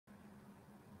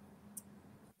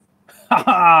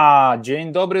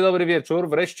Dzień dobry, dobry wieczór.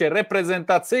 Wreszcie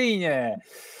reprezentacyjnie.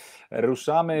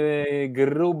 Ruszamy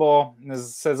grubo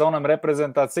z sezonem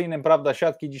reprezentacyjnym. Prawda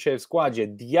Siatki dzisiaj w składzie.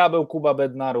 Diabeł Kuba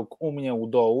Bednaruk u mnie u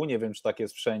dołu, nie wiem czy tak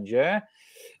jest wszędzie.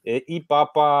 I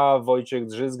papa Wojciech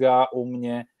Drzyzga u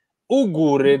mnie u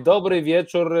góry. Dobry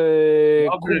wieczór.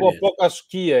 Dobry Kubo, wieczór. pokaż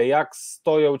kije. Jak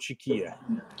stoją ci kije?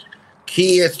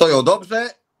 Kije stoją dobrze,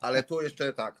 ale tu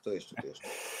jeszcze tak, tu jeszcze.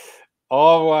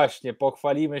 O właśnie,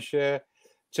 pochwalimy się.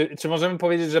 Czy możemy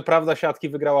powiedzieć, że Prawda Siatki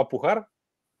wygrała puchar?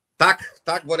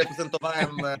 Tak, bo reprezentowałem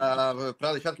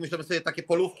Prawdę Siatki. Myślę, że sobie takie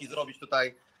polówki zrobić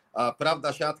tutaj.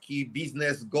 Prawda Siatki,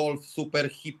 biznes, golf, super,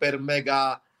 hiper,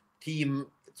 mega, team,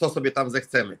 co sobie tam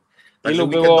zechcemy. Ilu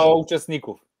było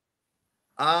uczestników?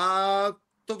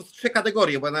 To 3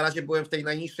 kategorie, bo na razie byłem w tej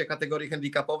najniższej kategorii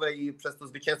handicapowej i przez to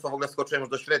zwycięstwo w ogóle skoczyłem już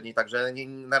do średniej, także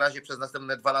na razie przez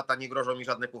następne 2 lata nie grożą mi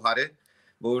żadne puchary,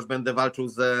 bo już będę walczył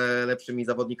z lepszymi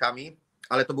zawodnikami,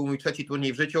 ale to był mój 3.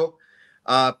 turniej w życiu,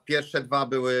 a pierwsze 2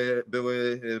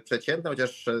 były przeciętne,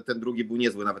 chociaż ten drugi był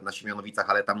niezły nawet na Siemianowicach,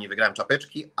 ale tam nie wygrałem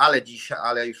czapeczki,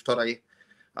 ale już wczoraj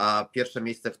pierwsze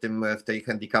miejsce w tej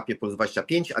handicapie plus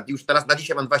 25, a już teraz na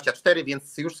dzisiaj mam 24,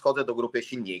 więc już schodzę do grupy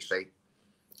silniejszej.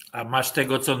 A masz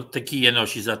tego, co te kije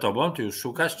nosi za tobą? Ty już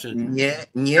szukasz? Czy...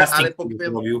 Nie,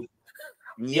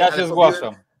 ale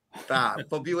zgłaszam. Tak,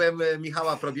 pobiłem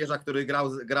Michała Probierza, który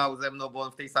grał ze mną, bo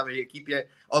on w tej samej ekipie.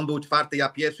 On był 4.,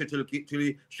 ja 1.,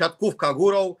 czyli siatkówka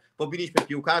górą. Pobiliśmy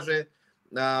piłkarzy,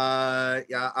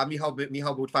 a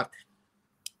Michał był 4.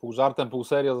 Pół żartem, pół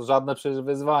serio, żadne przecież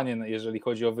wyzwanie, jeżeli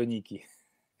chodzi o wyniki.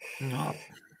 No.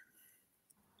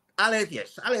 Ale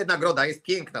wiesz, nagroda jest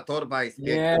piękna, torba jest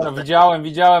piękna. Nie,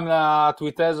 widziałem na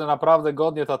Twitterze, naprawdę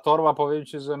godnie ta torba, powiem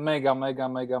ci, że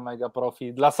mega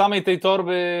profi. Dla samej tej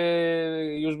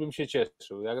torby już bym się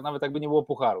cieszył, nawet jakby nie było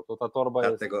pucharu, to ta torba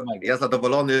Dlatego jest mega. Ja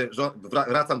zadowolony,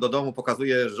 wracam do domu,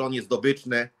 pokazuję żonie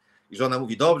zdobyczne i żona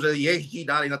mówi, dobrze, jeździ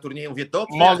dalej na turnieju, mówię,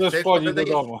 dobrze, możesz wchodzić do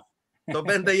domu. To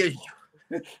będę jeździł.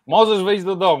 Możesz wejść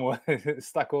do domu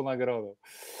z taką nagrodą.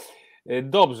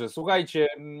 Dobrze, słuchajcie,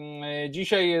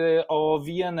 dzisiaj o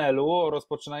WNL-u, o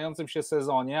rozpoczynającym się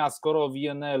sezonie, a skoro o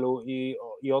WNL-u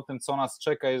i o tym, co nas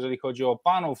czeka, jeżeli chodzi o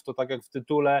panów, to tak jak w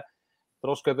tytule,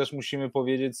 troszkę też musimy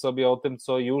powiedzieć sobie o tym,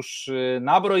 co już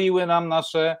nabroiły nam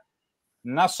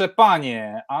nasze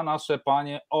panie, a nasze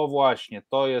panie, o właśnie,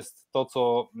 to jest to,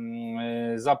 co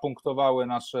zapunktowały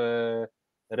nasze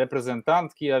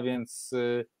reprezentantki, a więc...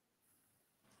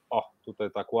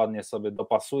 tutaj tak ładnie sobie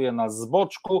dopasuje nas z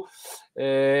boczku,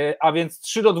 a więc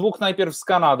 3-2 najpierw z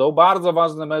Kanadą, bardzo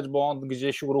ważny mecz, bo on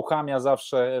gdzieś uruchamia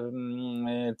zawsze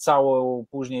całą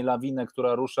później lawinę,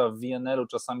 która rusza w WNL-u,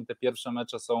 czasami te pierwsze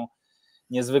mecze są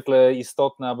niezwykle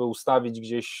istotne, aby ustawić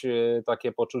gdzieś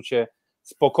takie poczucie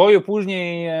spokoju,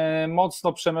 później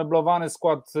mocno przemeblowany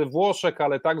skład Włoszek,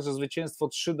 ale także zwycięstwo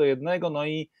 3-1, no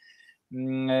i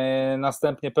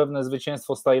następnie pewne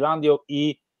zwycięstwo z Tajlandią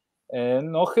i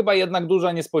no chyba jednak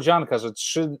duża niespodzianka, że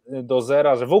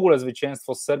 3-0, że w ogóle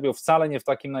zwycięstwo z Serbią wcale nie w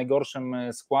takim najgorszym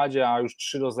składzie, a już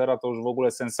 3-0 to już w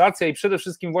ogóle sensacja i przede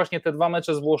wszystkim właśnie te 2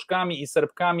 mecze z Włoszkami i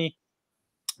Serbkami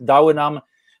dały nam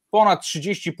ponad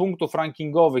 30 punktów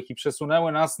rankingowych i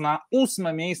przesunęły nas na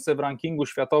 8. miejsce w rankingu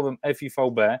światowym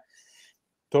FIVB.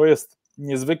 To jest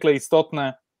niezwykle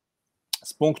istotne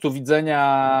z punktu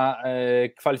widzenia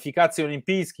kwalifikacji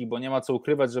olimpijskich, bo nie ma co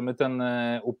ukrywać, że my ten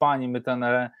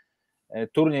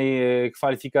turniej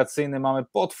kwalifikacyjny mamy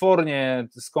potwornie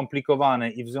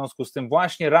skomplikowany i w związku z tym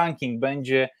właśnie ranking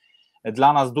będzie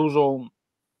dla nas dużą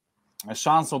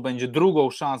szansą, będzie drugą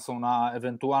szansą na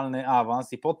ewentualny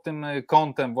awans i pod tym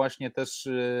kątem właśnie też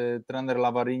trener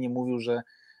Lavarini mówił, że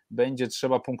będzie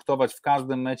trzeba punktować w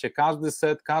każdym mecie, każdy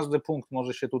set, każdy punkt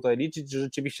może się tutaj liczyć, że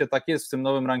rzeczywiście tak jest w tym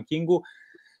nowym rankingu.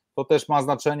 To też ma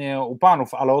znaczenie u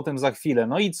panów, ale o tym za chwilę.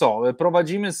 No i co?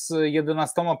 Prowadzimy z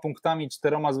 11 punktami,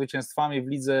 4 zwycięstwami w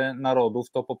Lidze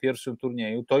Narodów, to po pierwszym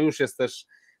turnieju. To już jest też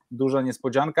duża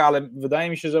niespodzianka, ale wydaje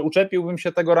mi się, że uczepiłbym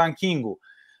się tego rankingu,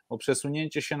 bo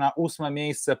przesunięcie się na 8.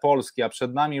 miejsce Polski, a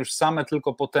przed nami już same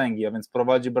tylko potęgi, a więc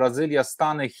prowadzi Brazylia,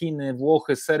 Stany, Chiny,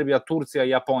 Włochy, Serbia, Turcja,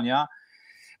 Japonia.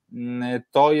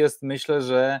 To jest, myślę,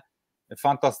 że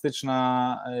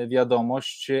fantastyczna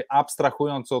wiadomość,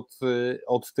 abstrahując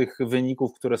od tych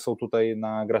wyników, które są tutaj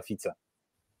na grafice.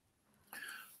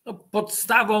 No,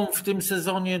 podstawą w tym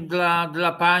sezonie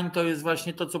dla pań to jest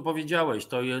właśnie to, co powiedziałeś,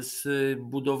 to jest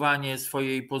budowanie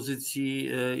swojej pozycji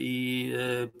i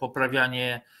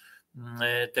poprawianie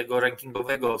tego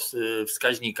rankingowego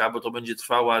wskaźnika, bo to będzie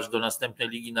trwało aż do następnej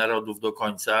Ligi Narodów do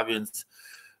końca, więc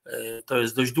to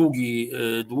jest dość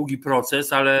długi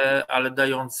proces, ale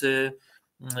dający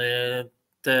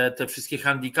te wszystkie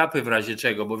handicapy w razie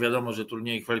czego, bo wiadomo, że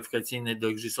turnieje kwalifikacyjne do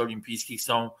Igrzysk Olimpijskich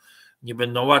nie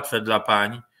będą łatwe dla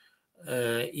pań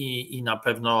i na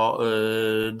pewno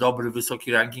dobry,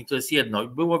 wysoki ranking to jest jedno.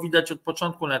 Było widać od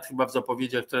początku, nawet chyba w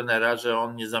zapowiedziach trenera, że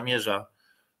on nie zamierza.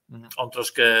 On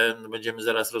troszkę, będziemy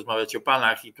zaraz rozmawiać o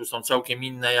panach i tu są całkiem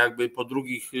inne jakby po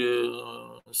drugich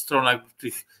stronach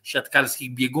tych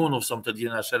siatkarskich biegunów są te dwie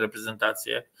nasze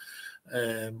reprezentacje,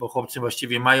 bo chłopcy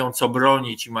właściwie mają co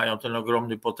bronić i mają ten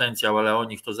ogromny potencjał, ale o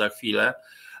nich to za chwilę.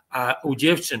 A u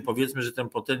dziewczyn powiedzmy, że ten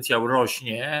potencjał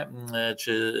rośnie,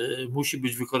 czy musi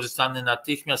być wykorzystany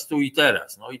natychmiast tu i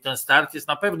teraz. No i ten start jest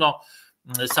na pewno,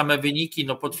 same wyniki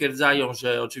potwierdzają,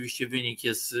 że oczywiście wynik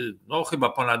jest chyba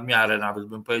ponad miarę, nawet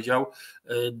bym powiedział,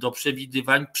 do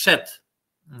przewidywań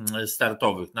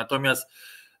przedstartowych. Natomiast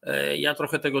ja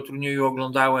trochę tego turnieju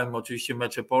oglądałem, oczywiście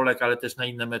mecze Polek, ale też na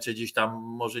inne mecze gdzieś tam,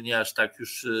 może nie aż tak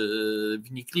już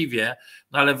wnikliwie,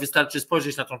 ale wystarczy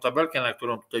spojrzeć na tą tabelkę, na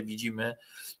którą tutaj widzimy,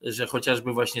 że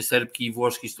chociażby właśnie Serbki i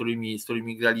Włoszki, z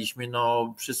którymi graliśmy,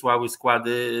 przysłały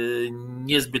składy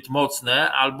niezbyt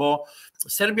mocne, albo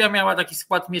Serbia miała taki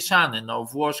skład mieszany,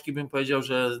 Włoszki bym powiedział,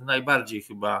 że najbardziej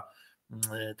chyba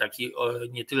taki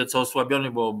nie tyle co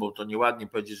osłabiony, bo to nieładnie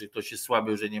powiedzieć, że ktoś jest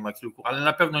słaby, że nie ma kilku, ale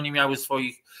na pewno nie miały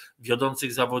swoich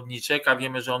wiodących zawodniczek, a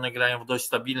wiemy, że one grają w dość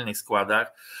stabilnych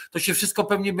składach. To się wszystko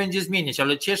pewnie będzie zmieniać,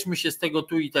 ale cieszmy się z tego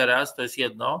tu i teraz, to jest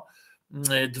jedno.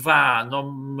 Dwa,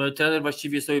 trener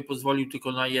właściwie sobie pozwolił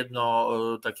tylko na jedno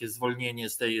takie zwolnienie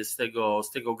z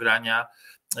tego grania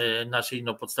naszej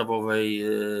podstawowej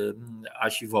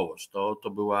Asi Wołosz. To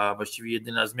była właściwie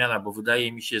jedyna zmiana, bo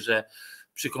wydaje mi się, że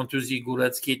przy kontuzji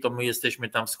Góreckiej to my jesteśmy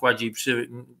tam w składzie i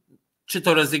czy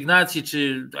to rezygnacji,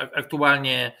 czy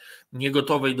aktualnie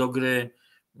niegotowej do gry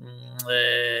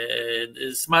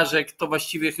Smażek, to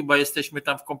właściwie chyba jesteśmy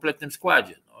tam w kompletnym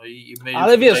składzie.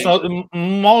 Ale wiesz,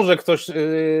 może ktoś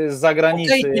z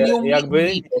zagranicy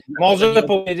może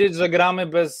powiedzieć, że gramy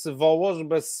bez Wołosz,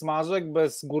 bez Smażek,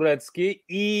 bez Góreckiej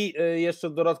i jeszcze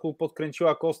w dodatku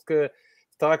podkręciła kostkę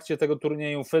w trakcie tego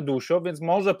turnieju Fedusio, więc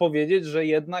może powiedzieć, że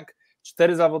jednak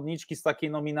 4 zawodniczki z takiej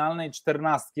nominalnej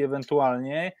 14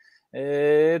 ewentualnie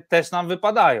też nam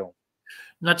wypadają.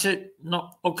 Znaczy,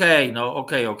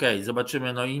 okej,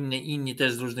 zobaczymy, inni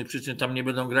też z różnych przyczyn tam nie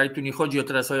będą grać, tu nie chodzi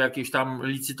teraz o jakieś tam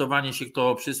licytowanie się,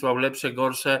 kto przysłał lepsze,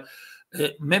 gorsze,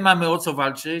 my mamy o co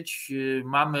walczyć,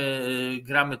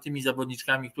 gramy tymi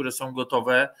zawodniczkami, które są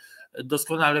gotowe,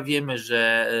 doskonale wiemy,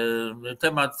 że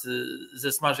temat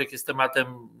ze Smażek jest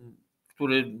tematem,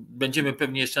 który będziemy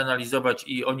pewnie jeszcze analizować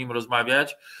i o nim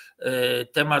rozmawiać.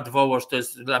 Temat Wołosz to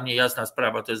jest dla mnie jasna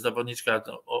sprawa, to jest zawodniczka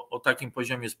o takim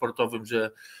poziomie sportowym,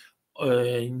 że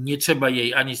nie trzeba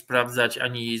jej ani sprawdzać,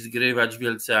 ani jej zgrywać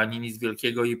wielce, ani nic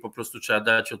wielkiego, jej po prostu trzeba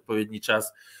dać odpowiedni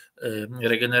czas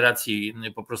regeneracji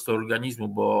po prostu organizmu,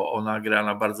 bo ona gra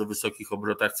na bardzo wysokich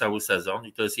obrotach cały sezon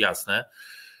i to jest jasne,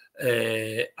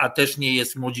 a też nie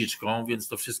jest młodziczką, więc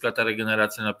to wszystko, ta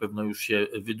regeneracja na pewno już się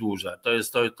wydłuża.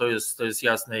 To jest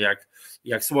jasne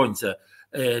jak słońce.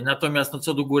 Natomiast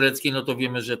co do Góreckiej, to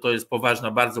wiemy, że to jest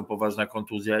poważna, bardzo poważna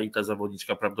kontuzja i ta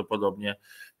zawodniczka prawdopodobnie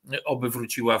oby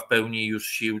wróciła w pełni już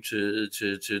sił, czy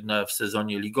w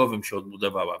sezonie ligowym się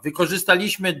odbudowała.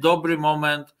 Wykorzystaliśmy dobry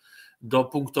moment do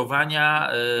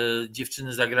punktowania,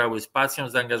 dziewczyny zagrały z pasją,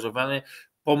 zaangażowane.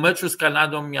 Po meczu z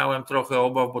Kanadą miałem trochę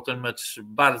obaw, bo ten mecz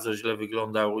bardzo źle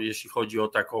wyglądał, jeśli chodzi o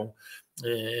taką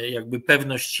jakby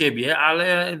pewność siebie,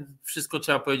 ale wszystko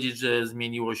trzeba powiedzieć, że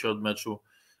zmieniło się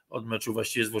od meczu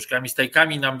właściwie z Włoszkami. Z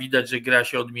Tajkami nam widać, że gra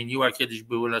się odmieniła, kiedyś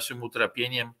były naszym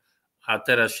utrapieniem, a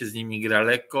teraz się z nimi gra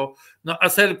lekko. A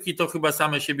Serbki to chyba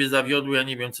same siebie zawiodły, ja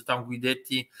nie wiem co tam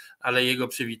Guidetti, ale jego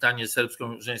przywitanie z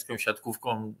serbską żeńską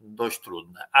siatkówką dość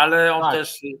trudne, ale on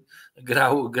też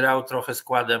grał trochę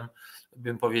składem,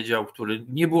 bym powiedział, który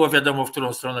nie było wiadomo, w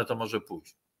którą stronę to może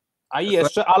pójść. A i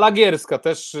jeszcze Ala Gierska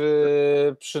też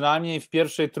przynajmniej w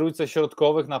pierwszej trójce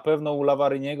środkowych na pewno u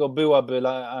Lawaryniego byłaby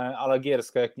Ala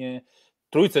Gierska, jak nie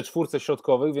trójce, czwórce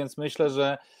środkowych, więc myślę,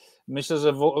 że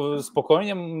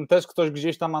spokojnie też ktoś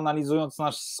gdzieś tam analizując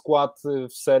nasz skład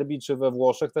w Serbii czy we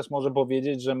Włoszech też może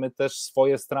powiedzieć, że my też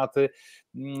swoje straty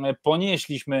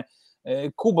ponieśliśmy.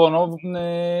 Kubo,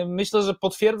 myślę, że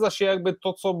potwierdza się jakby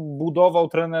to, co budował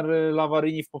trener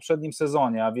Lavarini w poprzednim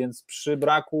sezonie, a więc przy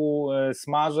braku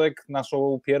Smażek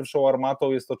naszą pierwszą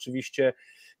armatą jest oczywiście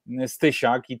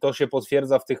Stysiak i to się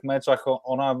potwierdza w tych meczach.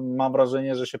 Ona, mam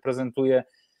wrażenie, że się prezentuje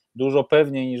dużo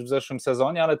pewniej niż w zeszłym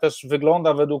sezonie, ale też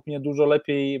wygląda według mnie dużo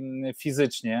lepiej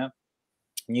fizycznie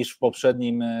niż w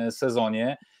poprzednim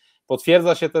sezonie.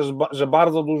 Potwierdza się też, że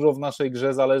bardzo dużo w naszej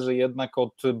grze zależy jednak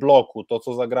od bloku. To,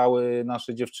 co zagrały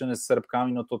nasze dziewczyny z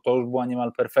Serbkami, to już była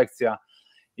niemal perfekcja,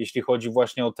 jeśli chodzi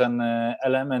właśnie o ten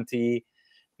element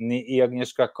i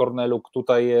Agnieszka Korneluk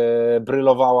tutaj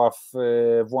brylowała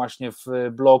właśnie w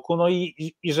bloku, no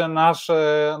i że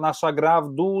nasza gra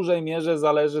w dużej mierze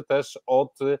zależy też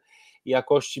od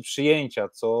jakości przyjęcia,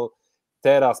 co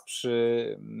teraz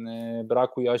przy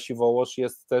braku Jasi Wołosz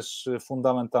jest też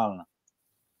fundamentalne.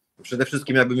 Przede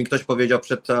wszystkim jakby mi ktoś powiedział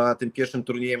przed tym pierwszym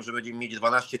turniejem, że będziemy mieć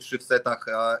 12-3 w setach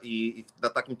i na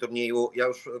takim turnieju, ja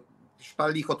już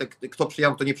szpal licho, kto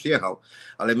przyjechał, kto nie przyjechał,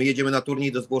 ale my jedziemy na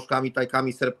turniej z Włoszkami,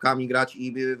 Tajkami, Serbkami grać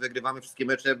i wygrywamy wszystkie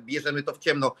mecze, bierzemy to w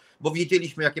ciemno, bo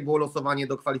wiedzieliśmy, jakie było losowanie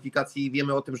do kwalifikacji i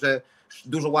wiemy o tym, że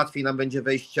dużo łatwiej nam będzie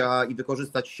wejść i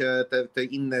wykorzystać te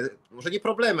inne, może nie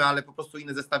problemy, ale po prostu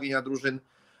inne zestawienia drużyn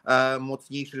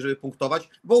mocniejszych, żeby punktować,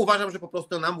 bo uważam, że po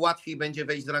prostu nam łatwiej będzie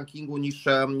wejść z rankingu niż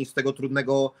z tego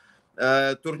trudnego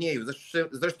turnieju.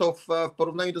 Zresztą w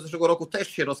porównaniu do zeszłego roku też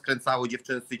się rozkręcały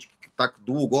dziewczyny tak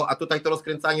długo, a tutaj to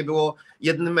rozkręcanie było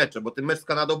jednym meczem, bo ten mecz z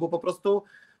Kanadą był po prostu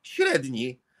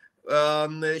średni.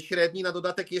 Średni, na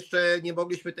dodatek jeszcze nie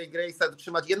mogliśmy tej gry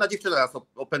zatrzymać. Jedna dziewczyna nas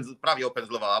prawie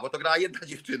opędzlowała, bo to grała jedna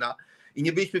dziewczyna i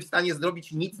nie byliśmy w stanie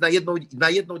zrobić nic na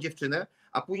jedną dziewczynę,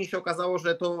 a później się okazało,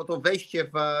 że to wejście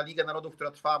w Ligę Narodów,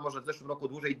 która trwała może w zeszłym roku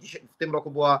dłużej, w tym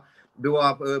roku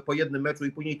była po jednym meczu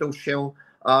i później to już się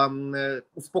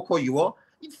uspokoiło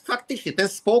i faktycznie ten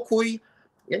spokój,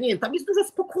 ja nie wiem, tam jest dużo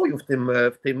spokoju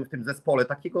w tym zespole,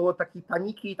 takiej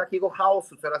paniki i takiego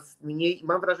chaosu coraz mniej.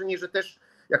 Mam wrażenie, że też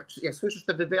jak słyszysz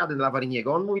te wywiady dla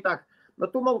Wariniego, on mówi tak, no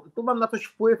tu mam na coś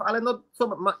wpływ, ale no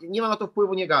nie ma na to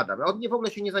wpływu, nie gadam. On w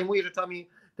ogóle się nie zajmuje rzeczami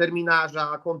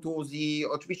terminarza, kontuzji,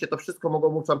 oczywiście to wszystko mogą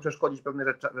mu tam przeszkodzić w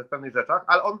pewnych rzeczach,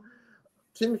 ale on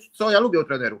czymś, co ja lubię u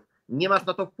trenerów, nie masz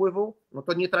na to wpływu, no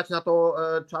to nie trać na to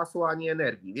czasu ani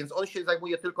energii, więc on się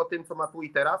zajmuje tylko tym, co ma tu i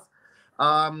teraz.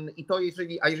 I to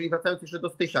jeżeli wracając jeszcze do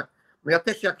Stysiak, no ja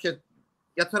też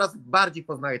ja coraz bardziej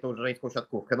poznaję tą żeńską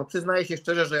siatkówkę. No przyznaję się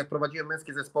szczerze, że jak prowadziłem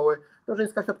męskie zespoły, to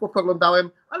żeńska siatkówka oglądałem,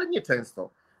 ale nie często.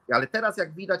 Ale teraz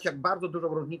jak widać, jak bardzo dużą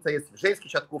różnicę jest w żeńskiej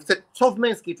siatkówce, co w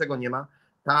męskiej czego nie ma,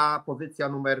 ta pozycja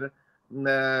numer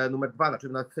 2, znaczy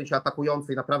w sensie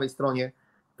atakującej na prawej stronie,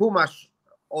 tu masz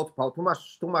odpał,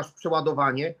 tu masz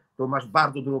przeładowanie, tu masz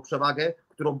bardzo dużą przewagę,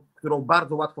 którą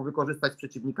bardzo łatwo wykorzystać z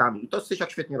przeciwnikami. I to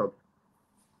Stysiak świetnie robi.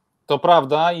 To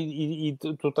prawda i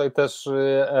tutaj też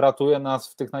ratuje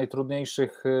nas w tych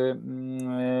najtrudniejszych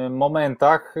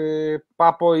momentach.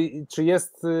 Papo, czy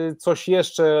jest coś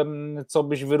jeszcze, co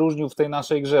byś wyróżnił w tej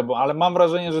naszej grze? Ale mam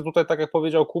wrażenie, że tutaj, tak jak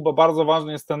powiedział Kuba, bardzo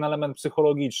ważny jest ten element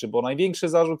psychologiczny, bo największy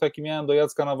zarzut, jaki miałem do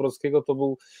Jacka Nawrockiego, to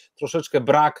był troszeczkę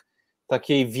brak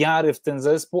takiej wiary w ten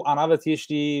zespół, a nawet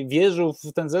jeśli wierzył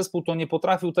w ten zespół, to nie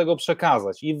potrafił tego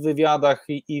przekazać i w wywiadach,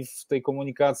 i w tej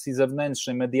komunikacji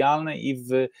zewnętrznej, medialnej, i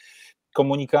w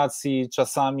komunikacji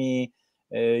czasami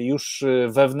już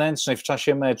wewnętrznej w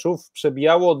czasie meczów.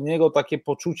 Przebijało od niego takie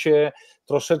poczucie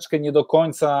troszeczkę nie do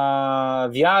końca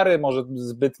wiary, może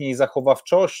zbytniej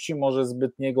zachowawczości, może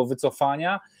zbytniego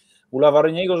wycofania. U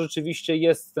Lawaryniego rzeczywiście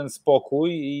jest ten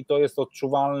spokój i to jest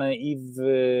odczuwalne i w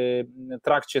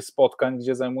trakcie spotkań,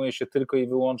 gdzie zajmuje się tylko i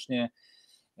wyłącznie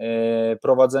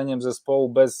prowadzeniem zespołu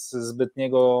bez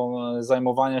zbytniego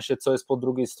zajmowania się, co jest po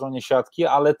drugiej stronie siatki,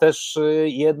 ale też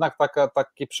jednak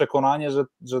takie przekonanie,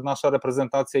 że nasza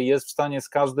reprezentacja jest w stanie z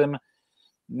każdym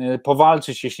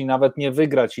powalczyć, jeśli nawet nie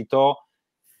wygrać, i to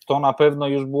na pewno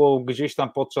już było gdzieś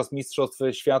tam podczas Mistrzostw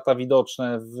Świata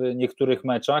widoczne w niektórych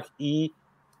meczach i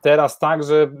teraz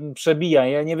także przebija.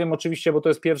 Ja nie wiem oczywiście, bo to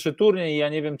jest pierwszy turniej i ja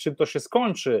nie wiem, czym to się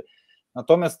skończy,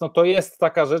 natomiast no, to jest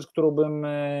taka rzecz, którą bym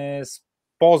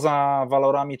poza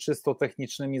walorami czysto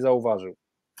technicznymi zauważył.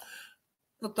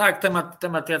 No tak,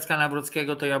 temat Jacka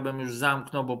Nawrockiego to ja bym już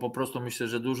zamknął, bo po prostu myślę,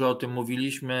 że dużo o tym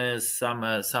mówiliśmy,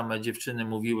 same dziewczyny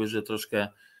mówiły, że troszkę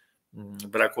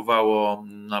brakowało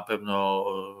na pewno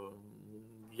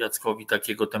Jackowi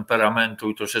takiego temperamentu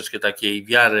i troszeczkę takiej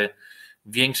wiary,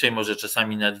 większej może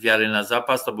czasami nawet wiary na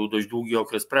zapas. To był dość długi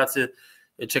okres pracy,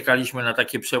 czekaliśmy na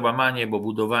takie przełamanie, bo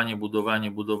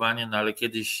budowanie, no ale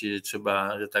kiedyś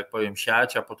trzeba, że tak powiem,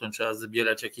 siać, a potem trzeba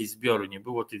zbierać jakieś zbiory. Nie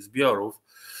było tych zbiorów,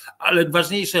 ale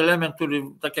ważniejszy element, który,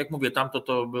 tak jak mówię, tamto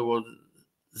to było,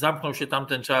 zamknął się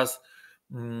tamten czas,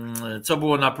 co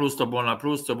było na plus, to było na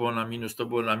plus, co było na minus, to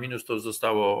było na minus, to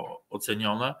zostało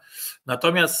ocenione.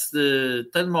 Natomiast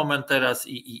ten moment teraz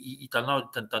i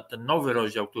ten nowy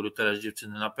rozdział, który teraz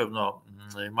dziewczyny na pewno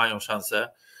mają szansę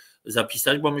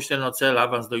zapisać, bo myślę, no cel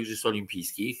awans do Igrzysk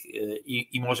Olimpijskich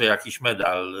i może jakiś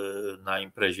medal na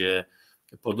imprezie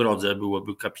po drodze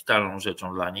byłoby kapitalną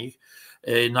rzeczą dla nich.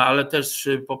 No ale też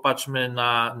popatrzmy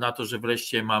na to, że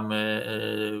wreszcie mamy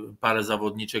parę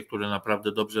zawodniczek, które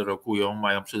naprawdę dobrze rokują,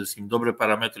 mają przede wszystkim dobre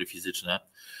parametry fizyczne,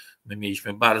 My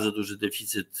mieliśmy bardzo duży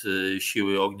deficyt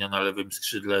siły ognia na lewym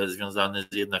skrzydle związany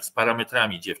jednak z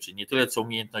parametrami dziewczyn, nie tyle co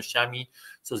umiejętnościami,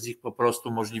 co z ich po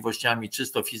prostu możliwościami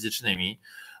czysto fizycznymi,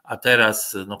 a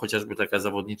teraz no chociażby taka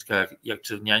zawodniczka jak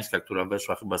Czerniańska, która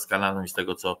weszła chyba z Kalaną i z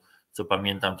tego co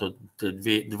pamiętam, to te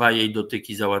dwa jej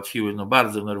dotyki załatwiły no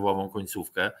bardzo nerwową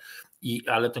końcówkę.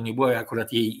 Ale to nie była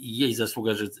akurat jej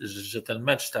zasługa, że ten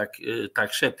mecz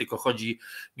tak szedł, tylko chodzi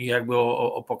mi jakby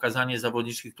o pokazanie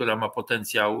zawodniczki, która ma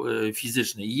potencjał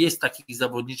fizyczny. I jest takich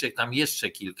zawodniczek tam jeszcze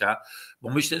kilka, bo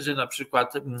myślę, że na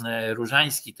przykład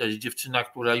Różański to jest dziewczyna,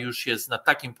 która już jest na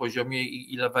takim poziomie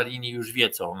i Lavarini już wie,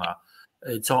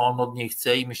 co on od niej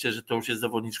chce, i myślę, że to już jest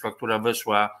zawodniczka, która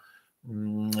weszła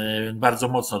bardzo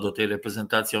mocno do tej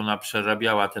reprezentacji, ona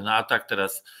przerabiała ten atak,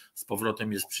 teraz z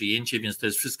powrotem jest przyjęcie, więc to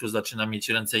jest wszystko zaczyna mieć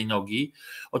ręce i nogi.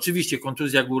 Oczywiście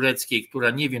kontuzja Góreckiej, która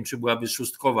nie wiem, czy byłaby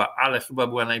szóstkowa, ale chyba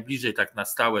była najbliżej tak na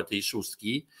stałe tej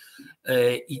szóstki,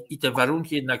 i te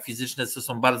warunki jednak fizyczne to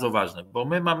są bardzo ważne, bo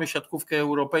my mamy siatkówkę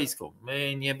europejską,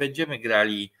 my nie będziemy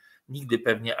grali nigdy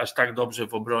pewnie aż tak dobrze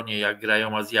w obronie, jak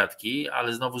grają Azjatki,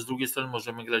 ale znowu z drugiej strony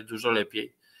możemy grać dużo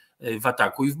lepiej w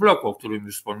ataku i w bloku, o którym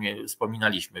już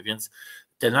wspominaliśmy, więc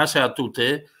te nasze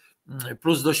atuty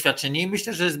plus doświadczenie, i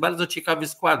myślę, że jest bardzo ciekawy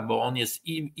skład, bo on jest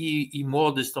i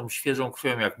młody, z tą świeżą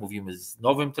krwią, jak mówimy, z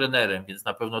nowym trenerem, więc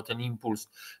na pewno ten impuls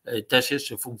też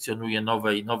jeszcze funkcjonuje,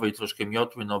 nowej troszkę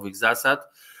miotły, nowych zasad,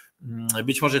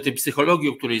 być może tej psychologii,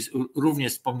 o której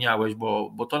również wspomniałeś,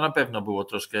 bo to na pewno było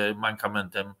troszkę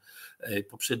mankamentem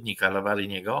poprzednika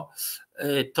Lavariniego,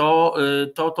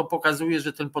 to pokazuje,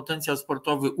 że ten potencjał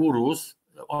sportowy urósł,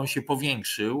 on się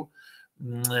powiększył.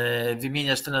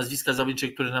 Wymieniasz te nazwiska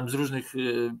zawodniczych, które nam z różnych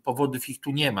powodów ich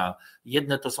tu nie ma.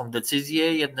 Jedne to są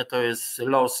decyzje, jedne to jest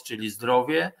los, czyli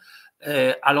zdrowie,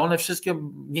 ale one wszystkie,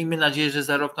 miejmy nadzieję, że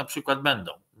za rok na przykład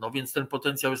będą. No więc ten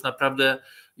potencjał jest naprawdę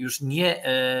już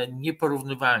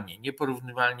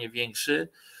nieporównywalnie większy.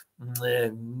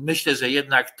 Myślę, że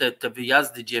jednak te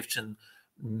wyjazdy dziewczyn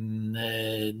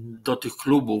do tych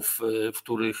klubów, w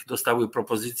których dostały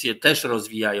propozycje, też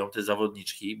rozwijają te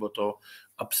zawodniczki, bo to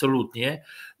absolutnie.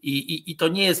 I to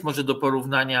nie jest może do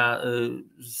porównania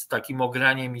z takim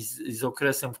ograniem i z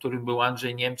okresem, w którym był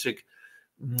Andrzej Niemczyk,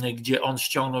 gdzie on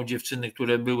ściągnął dziewczyny,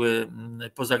 które były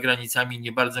poza granicami,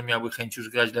 nie bardzo miały chęć już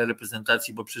grać dla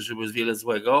reprezentacji, bo przeżyły wiele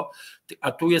złego,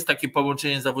 a tu jest takie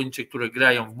połączenie zawodniczych, które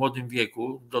grają w młodym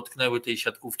wieku, dotknęły tej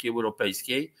siatkówki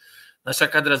europejskiej. Nasza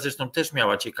kadra zresztą też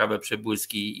miała ciekawe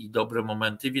przebłyski i dobre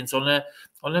momenty, więc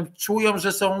one czują,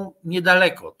 że są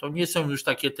niedaleko. To nie są już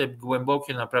takie te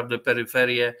głębokie naprawdę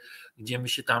peryferie, gdzie my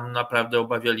się tam naprawdę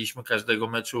obawialiśmy każdego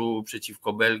meczu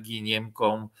przeciwko Belgii,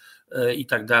 Niemkom i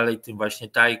tak dalej, tym właśnie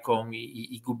Tajkom,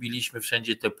 i gubiliśmy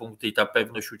wszędzie te punkty i ta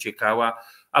pewność uciekała,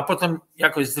 a potem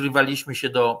jakoś zrywaliśmy się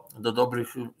do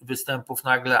dobrych występów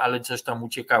nagle, ale coś tam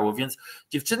uciekało, więc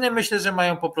dziewczyny myślę, że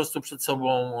mają po prostu przed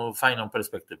sobą fajną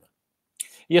perspektywę.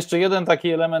 Jeszcze jeden taki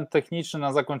element techniczny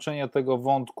na zakończenie tego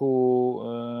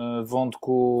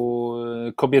wątku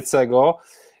kobiecego,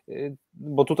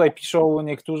 bo tutaj piszą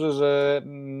niektórzy, że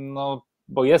no,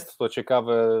 bo jest to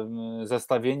ciekawe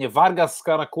zestawienie, Vargas z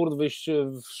Karakurt wyjść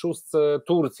w szóstce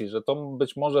Turcji, że to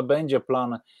być może będzie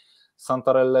plan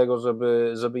Santarellego,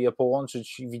 żeby je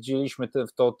połączyć. Widzieliśmy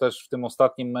to też w tym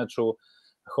ostatnim meczu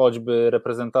choćby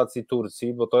reprezentacji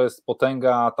Turcji, bo to jest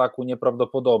potęga ataku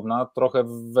nieprawdopodobna, trochę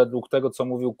według tego, co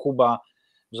mówił Kuba,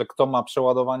 że kto ma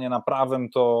przeładowanie na prawym,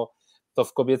 to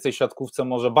w kobiecej siatkówce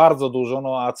może bardzo dużo,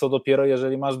 no a co dopiero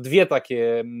jeżeli masz dwie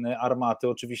takie armaty,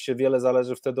 oczywiście wiele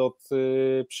zależy wtedy od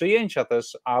przyjęcia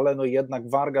też, ale no jednak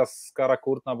Vargas z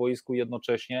Karakurt na boisku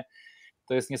jednocześnie,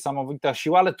 to jest niesamowita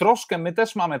siła, ale troszkę my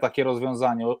też mamy takie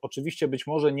rozwiązanie, oczywiście być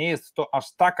może nie jest to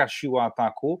aż taka siła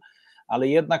ataku, ale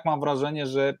jednak mam wrażenie,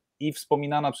 że i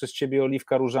wspominana przez Ciebie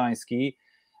Oliwka Różański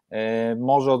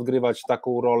może odgrywać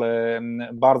taką rolę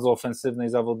bardzo ofensywnej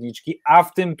zawodniczki, a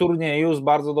w tym turnieju z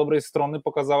bardzo dobrej strony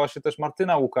pokazała się też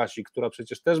Martyna Łukasik, która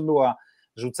przecież też była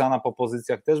rzucana po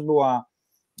pozycjach, też była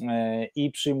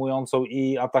i przyjmującą,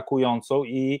 i atakującą,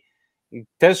 i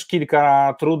też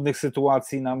kilka trudnych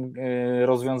sytuacji nam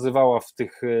rozwiązywała w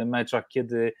tych meczach,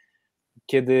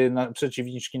 kiedy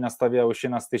przeciwniczki nastawiały się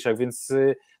na stysiach, więc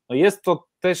no jest to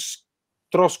też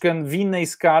troszkę w innej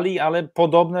skali, ale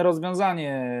podobne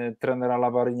rozwiązanie trenera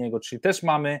Lavariniego, czyli też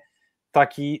mamy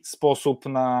taki sposób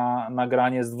na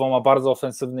granie z dwoma bardzo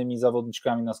ofensywnymi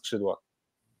zawodniczkami na skrzydłach.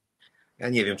 Ja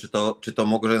nie wiem, czy to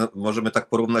możemy tak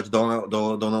porównać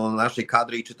do naszej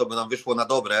kadry i czy to by nam wyszło na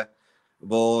dobre,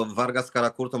 bo Vargas z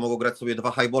Karakurt to mogą grać sobie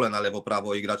dwa highbole na lewo,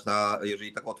 prawo i grać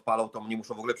jeżeli tak odpalą, to nie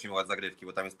muszą w ogóle przyjmować zagrywki,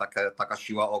 bo tam jest taka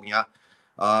siła ognia,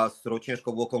 z którą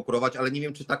ciężko było konkurować, ale nie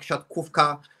wiem, czy tak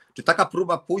siatkówka czy taka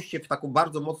próba pójście w taką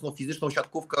bardzo mocno fizyczną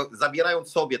siatkówkę,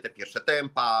 zabierając sobie te pierwsze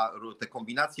tempa, te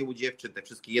kombinacje u dziewczyn, te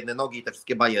wszystkie jedne nogi i te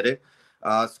wszystkie bajery,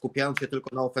 skupiając się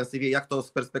tylko na ofensywie, jak to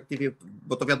z perspektywy,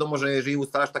 bo to wiadomo, że jeżeli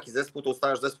ustalasz taki zespół, to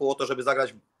ustalasz zespół o to, żeby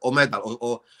zagrać o medal,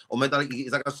 o medal i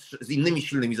zagrać z innymi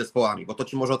silnymi zespołami, bo to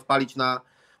ci może odpalić na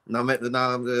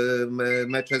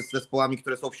mecze z zespołami,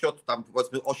 które są w środku, tam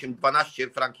powiedzmy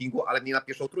 8-12 w rankingu, ale nie na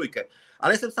pierwszą trójkę.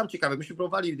 Ale jestem sam ciekawy, myśmy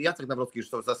próbowali, Jacek Nawrocki,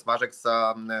 zresztą za Smażek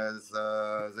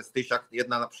ze Stysiak,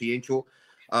 jedna na przyjęciu,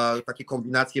 takie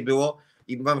kombinacje było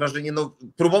i mam wrażenie, no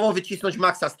próbował wycisnąć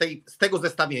maksa z tego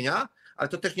zestawienia, ale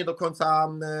to też nie do końca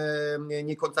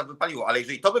wypaliło, ale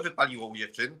jeżeli to by wypaliło u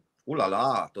dziewczyn,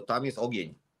 ulala, to tam jest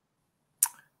ogień.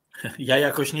 Ja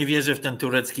jakoś nie wierzę w ten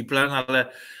turecki plan,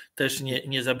 ale też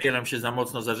nie zabieram się za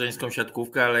mocno za żeńską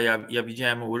siatkówkę, ale ja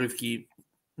widziałem urywki,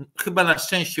 chyba na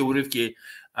szczęście urywki,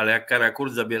 ale jak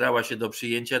Karakurt zabierała się do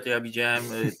przyjęcia, to ja widziałem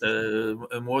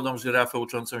tę młodą żyrafę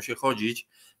uczącą się chodzić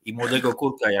i młodego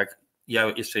kurka, jak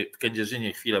ja jeszcze w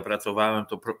Kędzierzynie chwilę pracowałem,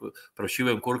 to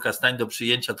prosiłem kurka, stań do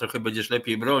przyjęcia, trochę będziesz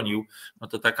lepiej bronił, no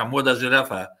to taka młoda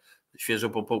żyrafa świeżo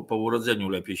po urodzeniu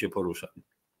lepiej się porusza.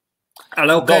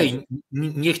 Ale okej,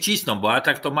 niech cisną, bo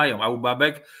atak to mają, a u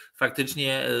babek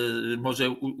faktycznie może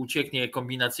ucieknie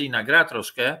kombinacyjna gra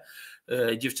troszkę.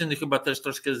 Dziewczyny chyba też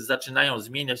troszkę zaczynają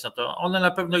zmieniać, no to one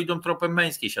na pewno idą tropem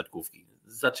męskiej siatkówki.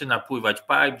 Zaczyna pływać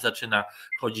pipe, zaczyna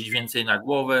chodzić więcej na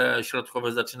głowę,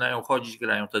 środkowe zaczynają chodzić,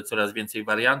 grają to coraz więcej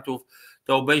wariantów.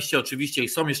 To obejście oczywiście,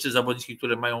 są jeszcze zawodniczki,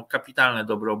 które mają kapitalne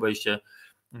dobre obejście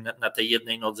na tej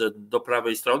jednej nodze do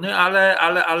prawej strony,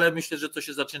 ale myślę, że to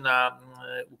się zaczyna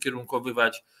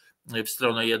ukierunkowywać w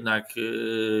stronę jednak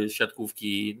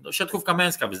siatkówki, no siatkówka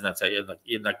męska wyznacza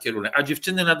jednak kierunek, a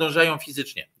dziewczyny nadążają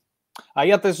fizycznie. A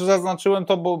ja też zaznaczyłem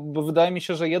to, bo wydaje mi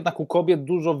się, że jednak u kobiet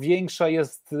dużo większa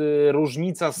jest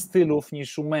różnica stylów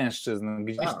niż u mężczyzn.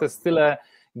 Gdzieś te style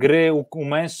gry u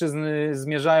mężczyzn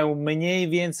zmierzają mniej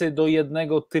więcej do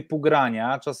jednego typu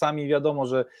grania. Czasami wiadomo,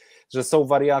 że są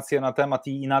wariacje na temat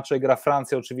i inaczej gra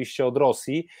Francja oczywiście od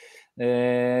Rosji.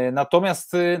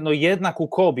 Natomiast no jednak u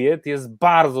kobiet jest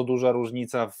bardzo duża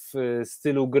różnica w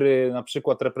stylu gry, na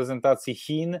przykład reprezentacji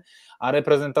Chin, a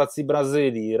reprezentacji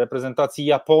Brazylii, reprezentacji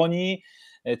Japonii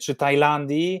czy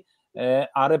Tajlandii,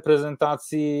 a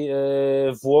reprezentacji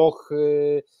Włoch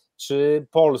czy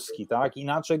Polski, tak?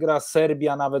 Inaczej gra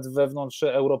Serbia nawet wewnątrz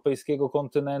europejskiego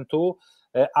kontynentu,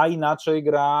 a inaczej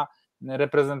gra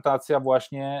reprezentacja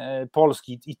właśnie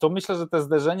Polski. I to myślę, że to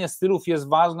zderzenie stylów jest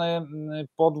ważne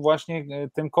pod właśnie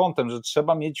tym kątem, że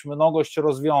trzeba mieć mnogość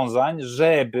rozwiązań,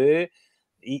 żeby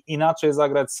inaczej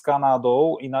zagrać z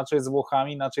Kanadą, inaczej z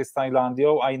Włochami, inaczej z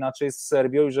Tajlandią, a inaczej z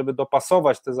Serbią i żeby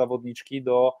dopasować te zawodniczki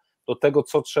do tego,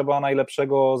 co trzeba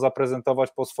najlepszego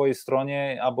zaprezentować po swojej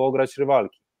stronie, aby ograć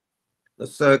rywalki.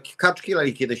 Coach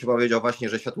Kiley kiedyś powiedział właśnie,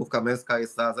 że siatkówka męska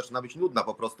zaczyna być nudna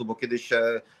po prostu, bo kiedyś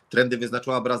trendy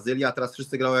wyznaczyła Brazylia, a teraz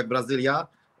wszyscy grają jak Brazylia.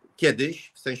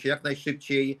 Kiedyś, w sensie jak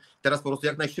najszybciej, teraz po prostu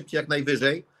jak najszybciej, jak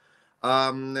najwyżej.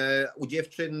 U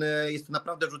dziewczyn jest to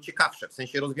naprawdę dużo ciekawsze, w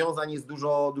sensie rozwiązań jest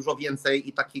dużo więcej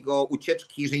i takiego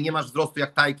ucieczki, jeżeli nie masz wzrostu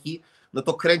jak Tajki, no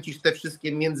to kręcisz te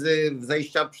wszystkie między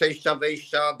zejścia, przejścia,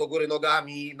 wejścia do góry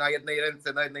nogami na jednej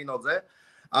ręce, na jednej nodze.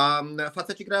 A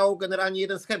faceci grają generalnie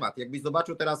jeden schemat. Jakbyś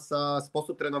zobaczył teraz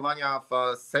sposób trenowania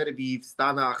w Serbii, w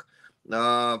Stanach,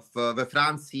 we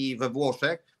Francji, we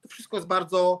Włoszech, to wszystko jest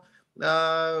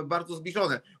bardzo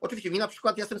zbliżone. Oczywiście mi na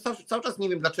przykład, ja cały czas nie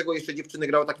wiem, dlaczego jeszcze dziewczyny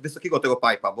grają tak wysokiego tego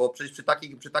pipe'a, bo przecież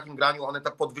przy takim graniu one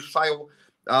tak podwyższają,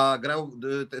 grają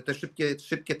te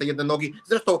szybkie te jedne nogi.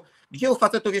 Zresztą gdzie u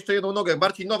facetów jeszcze jedną nogę?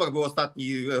 Marcin Nowak był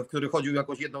ostatni, który chodził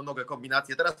jakąś jedną nogę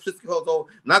kombinację. Teraz wszyscy chodzą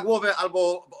na głowę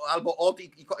albo od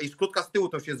i skrótka z tyłu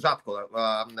to już jest rzadko.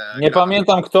 Nie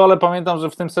pamiętam kto, ale pamiętam, że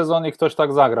w tym sezonie ktoś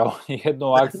tak zagrał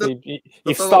jedną akcję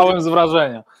i wstałem z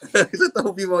wrażenia. Że to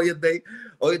mówimy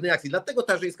o jednej akcji. Dlatego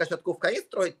ta żeńska siatkówka jest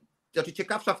trochę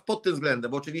ciekawsza pod tym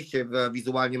względem, bo oczywiście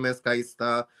wizualnie męska jest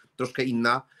troszkę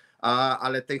inna,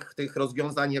 ale tych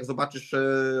rozwiązań, jak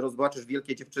zobaczysz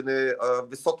wielkie dziewczyny,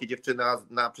 wysokie dziewczyny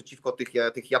naprzeciwko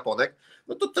tych Japonek,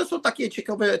 no to są takie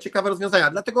ciekawe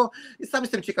rozwiązania. Dlatego sam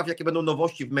jestem ciekaw, jakie będą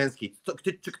nowości w męskiej.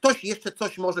 Czy ktoś jeszcze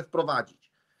coś może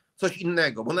wprowadzić? Coś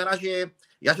innego, bo na razie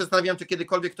ja się zastanawiam, czy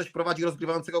kiedykolwiek ktoś prowadzi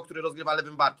rozgrywającego, który rozgrywa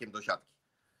lewym barkiem do siatki.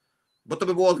 Bo to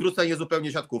by było odwrócenie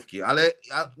zupełnie siatkówki, ale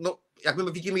no, jak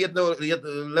my widzimy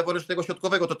leworęcznego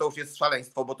środkowego, to już jest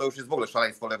szaleństwo, bo to już jest w ogóle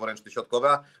szaleństwo leworęczny środkowy,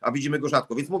 a widzimy go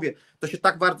rzadko. Więc mówię, to się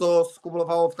tak bardzo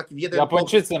skumulowało w taki jeden...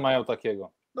 Japończycy mają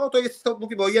takiego. No to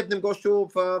mówimy o jednym gościu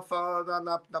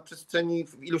na przestrzeni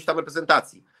iluś tam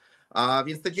reprezentacji. A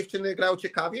więc te dziewczyny grają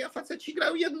ciekawie, a faceci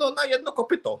grają na jedno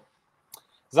kopyto.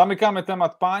 Zamykamy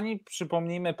temat pań.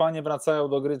 Przypomnijmy, panie wracają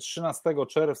do gry 13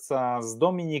 czerwca z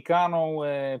Dominikaną,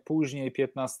 później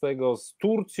 15 z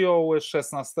Turcją,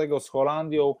 16 z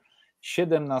Holandią,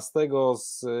 17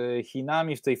 z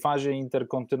Chinami. W tej fazie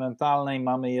interkontynentalnej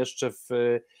mamy jeszcze w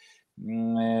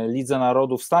Lidze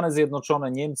Narodów Stany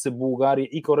Zjednoczone, Niemcy, Bułgarię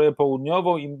i Koreę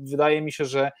Południową i wydaje mi się,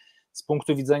 że z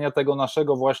punktu widzenia tego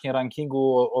naszego właśnie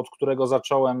rankingu, od którego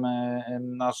zacząłem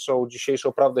naszą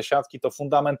dzisiejszą Prawdę Siatki, to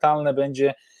fundamentalne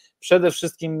będzie przede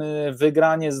wszystkim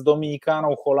wygranie z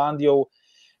Dominikaną, Holandią,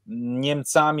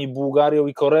 Niemcami, Bułgarią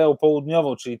i Koreą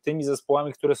Południową, czyli tymi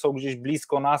zespołami, które są gdzieś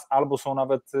blisko nas albo są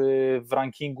nawet w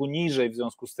rankingu niżej, w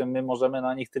związku z tym my możemy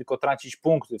na nich tylko tracić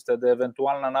punkty, wtedy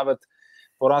ewentualna nawet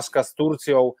porażka z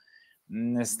Turcją,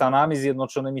 Stanami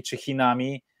Zjednoczonymi czy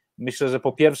Chinami, myślę, że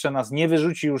po pierwsze nas nie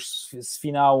wyrzuci już z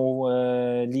finału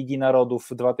Ligi Narodów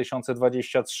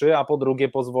 2023, a po drugie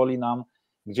pozwoli nam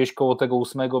gdzieś koło tego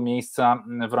 8 miejsca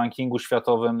w rankingu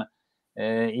światowym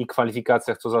i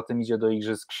kwalifikacjach, co za tym idzie do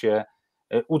igrzysk, się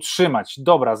utrzymać.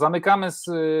 Dobra, zamykamy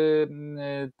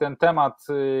ten temat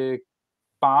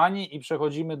pań i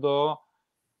przechodzimy do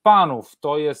panów.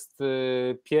 To jest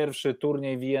pierwszy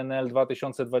turniej WNL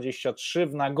 2023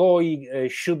 w Nagoi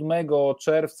 7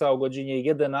 czerwca o godzinie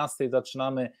 11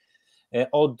 zaczynamy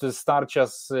od starcia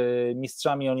z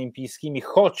mistrzami olimpijskimi,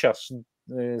 chociaż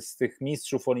z tych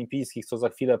mistrzów olimpijskich, co za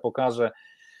chwilę pokażę,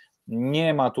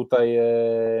 nie ma tutaj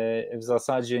w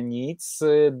zasadzie nic.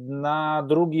 Na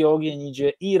drugi ogień idzie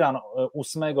Iran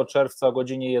 8 czerwca o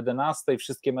godzinie 11,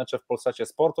 wszystkie mecze w Polsacie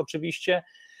Sport oczywiście.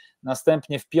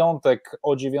 Następnie w piątek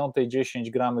o 9:10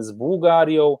 gramy z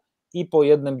Bułgarią i po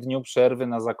jednym dniu przerwy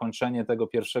na zakończenie tego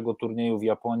pierwszego turnieju w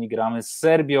Japonii gramy z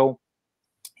Serbią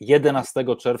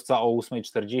 11 czerwca o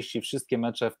 8:40, wszystkie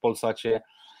mecze w Polsacie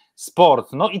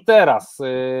Sport. No i teraz,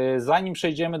 zanim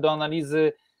przejdziemy do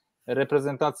analizy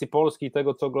reprezentacji Polski i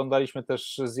tego, co oglądaliśmy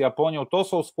też z Japonią, to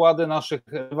są składy naszych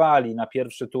rywali na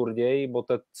pierwszy turniej, bo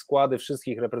te składy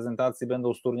wszystkich reprezentacji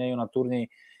będą z turnieju na turniej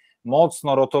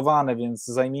mocno rotowane, więc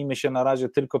zajmijmy się na razie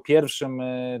tylko pierwszym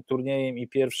turniejem i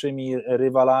pierwszymi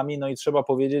rywalami. No i trzeba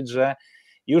powiedzieć, że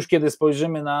już kiedy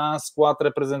spojrzymy na skład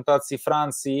reprezentacji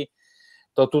Francji,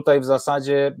 to tutaj w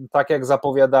zasadzie tak jak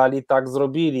zapowiadali, tak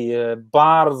zrobili.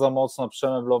 Bardzo mocno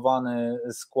przemeblowany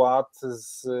skład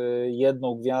z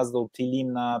jedną gwiazdą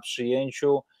Tilim na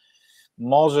przyjęciu.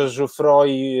 Może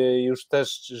Jouffrey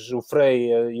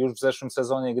już w zeszłym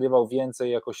sezonie grywał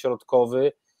więcej jako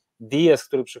środkowy. Diaz,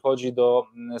 który przychodzi do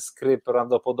Skry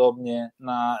prawdopodobnie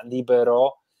na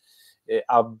libero,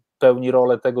 a pełni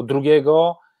rolę tego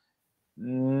drugiego.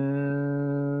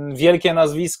 Wielkie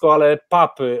nazwisko, ale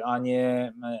Papy,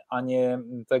 a nie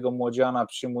tego młodziana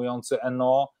przyjmujący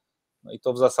Eno. No i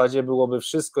to w zasadzie byłoby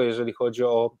wszystko, jeżeli chodzi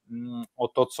o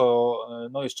to, co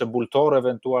no jeszcze Bultor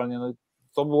ewentualnie, no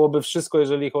to byłoby wszystko,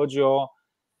 jeżeli chodzi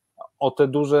o te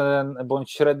duże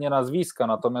bądź średnie nazwiska,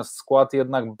 natomiast skład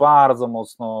jednak bardzo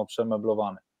mocno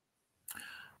przemeblowany.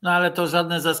 No ale to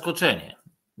żadne zaskoczenie.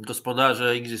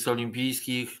 Gospodarze Igrzysk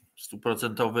Olimpijskich,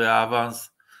 100%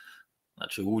 awans,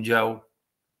 znaczy udział,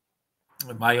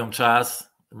 mają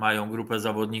czas, mają grupę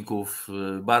zawodników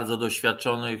bardzo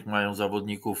doświadczonych, mają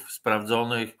zawodników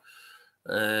sprawdzonych.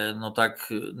 No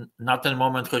tak na ten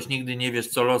moment, choć nigdy nie wiesz,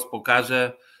 co los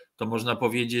pokaże, to można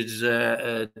powiedzieć, że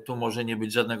tu może nie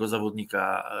być żadnego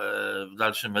zawodnika w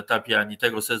dalszym etapie ani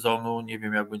tego sezonu. Nie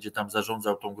wiem, jak będzie tam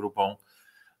zarządzał tą grupą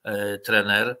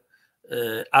trener,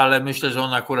 ale myślę, że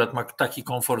on akurat ma taki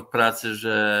komfort pracy,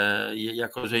 że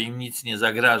jako, że im nic nie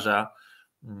zagraża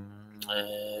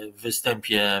w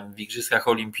występie w Igrzyskach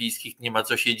Olimpijskich, nie ma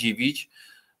co się dziwić.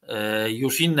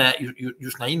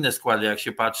 Już na inne składy jak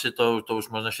się patrzy, to już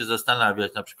można się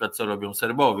zastanawiać, na przykład co robią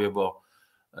Serbowie, bo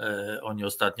oni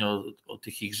ostatnio o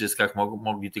tych igrzyskach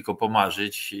mogli tylko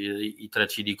pomarzyć i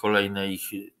tracili kolejne ich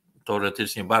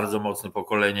teoretycznie bardzo mocne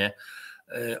pokolenie,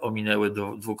 ominęły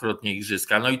dwukrotnie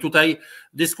igrzyska. No i tutaj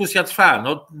dyskusja trwa.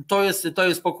 No to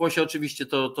jest pokłosie, oczywiście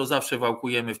to zawsze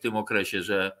wałkujemy w tym okresie,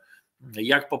 że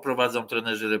jak poprowadzą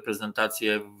trenerzy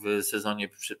reprezentację w sezonie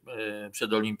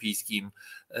przedolimpijskim,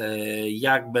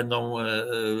 jak będą,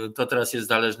 to teraz jest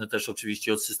zależne też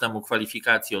oczywiście od systemu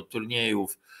kwalifikacji, od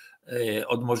turniejów,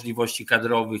 od możliwości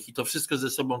kadrowych i to wszystko ze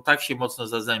sobą tak się mocno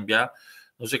zazębia,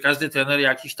 no, że każdy trener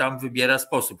jakiś tam wybiera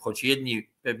sposób, choć jedni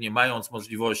pewnie mając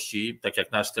możliwości, tak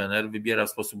jak nasz trener, wybiera w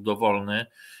sposób dowolny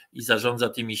i zarządza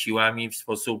tymi siłami w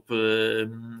sposób,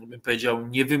 bym powiedział,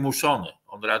 niewymuszony.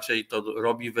 On raczej to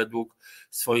robi według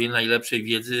swojej najlepszej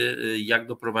wiedzy, jak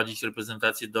doprowadzić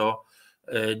reprezentację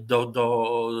do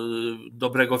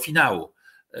dobrego finału.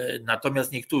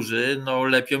 Natomiast niektórzy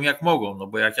lepią jak mogą,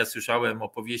 bo jak ja słyszałem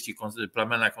opowieści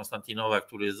Plamena Konstantinowa,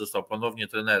 który został ponownie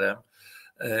trenerem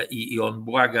i on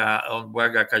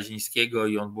błaga Kazińskiego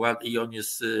i on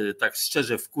jest tak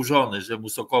szczerze wkurzony, że mu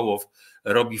Sokołow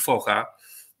robi focha,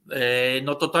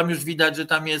 to tam już widać, że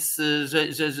tam jest, że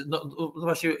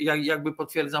właśnie jakby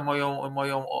potwierdza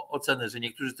moją ocenę, że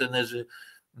niektórzy trenerzy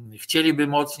chcieliby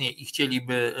mocniej i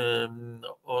chcieliby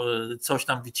coś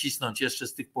tam wycisnąć jeszcze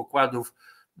z tych pokładów,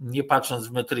 nie patrząc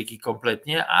w metryki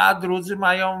kompletnie, a drudzy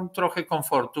mają trochę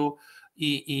komfortu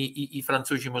i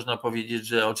Francuzi, można powiedzieć,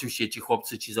 że oczywiście ci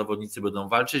chłopcy, ci zawodnicy będą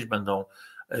walczyć,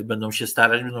 będą się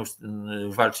starać, będą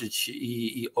walczyć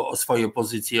i o swoje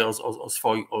pozycje,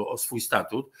 o swój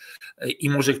statut i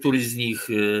może któryś z nich,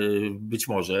 być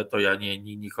może, to ja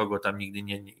nikogo tam nigdy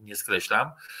nie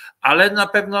skreślam, ale na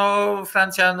pewno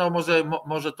Francja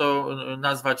może to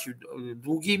nazwać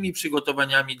długimi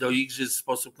przygotowaniami do igrzysk w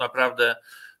sposób naprawdę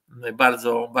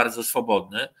bardzo, bardzo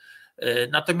swobodny.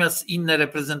 Natomiast inne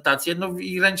reprezentacje,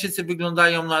 Irańczycy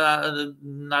wyglądają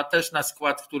też na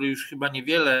skład, który już chyba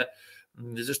niewiele,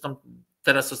 zresztą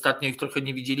teraz ostatnio ich trochę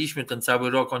nie widzieliśmy, ten cały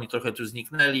rok oni trochę tu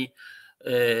zniknęli.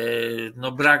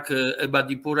 Brak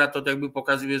Ebadipura to jakby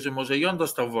pokazuje, że może i on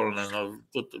dostał wolne.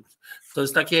 To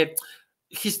jest takie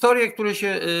historie, które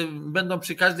się będą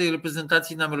przy każdej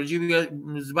reprezentacji nam rodziły. Ja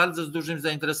z dużym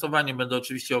zainteresowaniem będę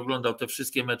oczywiście oglądał te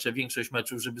wszystkie mecze, większość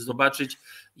meczów, żeby zobaczyć,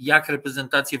 jak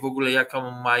reprezentacje w ogóle,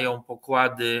 jaką mają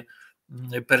pokłady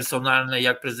personalne,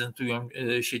 jak prezentują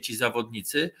się ci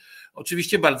zawodnicy.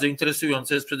 Oczywiście bardzo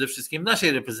interesujące jest przede wszystkim w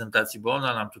naszej reprezentacji, bo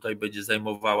ona nam tutaj będzie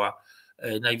zajmowała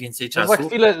najwięcej czasu. Za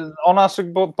chwilę o naszych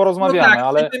porozmawiamy, tak,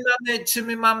 ale... Czy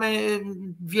my mamy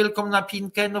wielką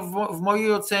napinkę? W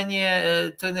mojej ocenie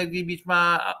trener Grbić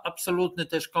ma absolutny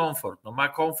też komfort. Ma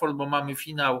komfort, bo mamy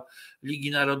finał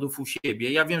Ligi Narodów u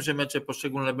siebie. Ja wiem, że mecze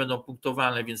poszczególne będą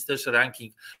punktowane, więc też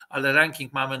ranking, ale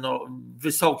ranking mamy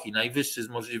wysoki, najwyższy z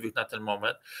możliwych na ten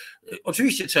moment.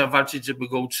 Oczywiście trzeba walczyć, żeby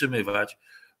go utrzymywać.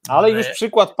 Ale już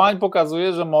przykład pań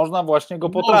pokazuje, że można właśnie go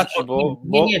potracić, bo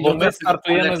my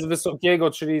startujemy z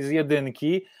wysokiego, czyli z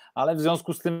jedynki, ale w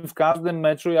związku z tym w każdym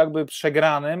meczu jakby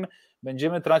przegranym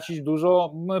będziemy tracić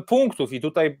dużo punktów i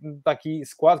tutaj taki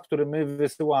skład, który my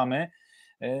wysyłamy,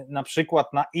 na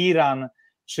przykład na Iran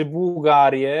czy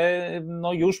Bułgarię,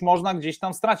 już można gdzieś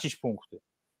tam stracić punkty.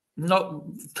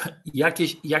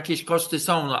 Jakieś koszty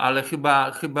są, ale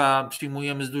chyba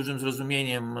przyjmujemy z dużym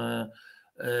zrozumieniem,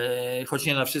 choć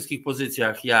nie na wszystkich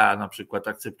pozycjach. Ja na przykład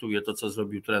akceptuję to, co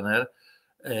zrobił trener,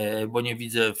 bo nie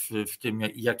widzę w tym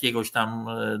jakiegoś tam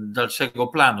dalszego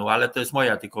planu, ale to jest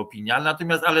moja tylko opinia.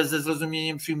 Ale ze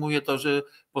zrozumieniem przyjmuję to, że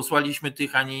posłaliśmy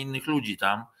tych, a nie innych ludzi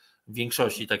tam, w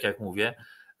większości, tak jak mówię.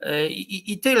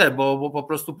 I tyle, bo po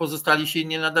prostu pozostali się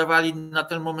nie nadawali na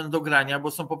ten moment do grania,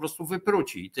 bo są po prostu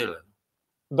wypruci i tyle.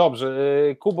 Dobrze,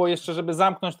 Kubo, jeszcze żeby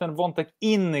zamknąć ten wątek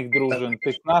innych drużyn,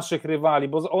 tych naszych rywali,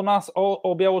 bo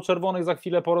o biało-czerwonych za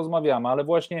chwilę porozmawiamy, ale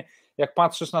właśnie jak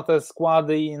patrzysz na te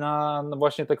składy i na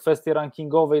właśnie te kwestie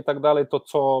rankingowe i tak dalej, to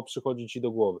co przychodzi ci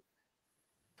do głowy?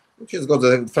 Się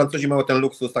zgodzę, Francuzi mają ten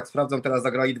luksus, tak sprawdzam, teraz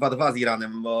zagrali 2-2 z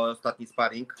Iranem, bo ostatni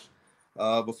sparring,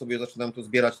 bo sobie zaczynam tu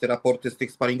zbierać te raporty z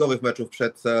tych sparingowych meczów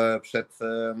przed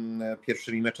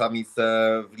pierwszymi meczami w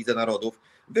Lidze Narodów.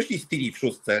 Wyszli z Tili w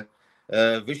szóstce,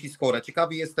 wyszli z Kore.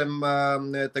 Ciekawy jestem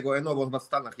tego Eno, bo on w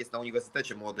Stanach jest na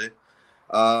uniwersytecie młody.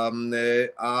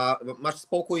 A masz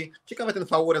spokój. Ciekawy ten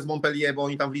Faure z Montpellier, bo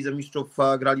oni tam w Lidze Mistrzów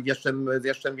grali z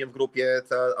Jaszczębiem w grupie,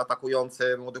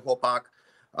 atakujący młody chłopak.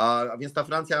 A więc ta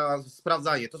Francja,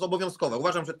 sprawdzanie, to jest obowiązkowe.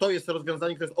 Uważam, że to jest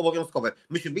rozwiązanie, które jest obowiązkowe.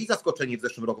 Myśmy byli zaskoczeni w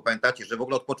zeszłym roku, pamiętacie, że w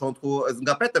ogóle od początku z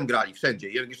Gapetem grali wszędzie.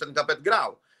 Jeszcze ten Gapet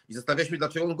grał. I zastanawialiśmy,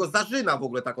 dlaczego on go zażyna w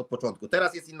ogóle tak od początku.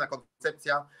 Teraz jest inna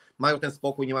koncepcja, mają ten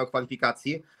spokój, nie mają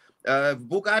kwalifikacji. W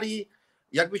Bułgarii,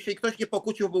 jakby się ktoś nie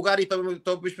pokłócił w Bułgarii,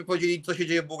 to byśmy powiedzieli, co się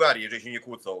dzieje w Bułgarii, jeżeli się nie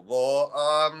kłócą. Bo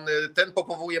ten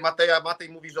powołuje Mateja, Matej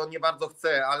mówi, że on nie bardzo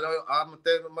chce, a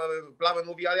ten Plamen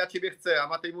mówi, ale ja ciebie chcę, a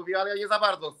Matej mówi, ale ja nie za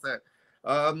bardzo chcę.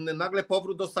 Nagle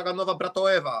powrót do Saganowa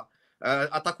Bratoewa.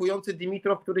 Atakujący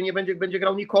Dimitrow, który nie będzie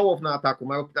grał Nikołow na ataku,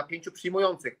 mają na 5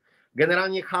 przyjmujących.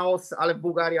 Generalnie chaos, ale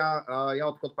Bułgaria, ja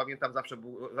odkąd pamiętam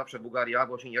zawsze Bułgaria,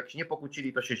 bo jak się nie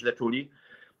pokłócili, to się źle czuli.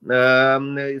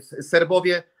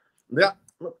 Serbowie,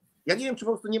 ja nie wiem, czy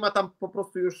po prostu nie ma tam po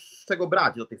prostu już z czego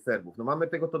brać do tych Serbów. Mamy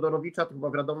tego Todorowicza, to chyba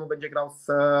w Radomiu będzie grał z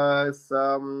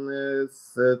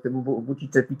tym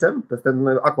Vucicevicem, to jest ten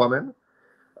Aquaman,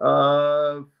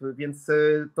 więc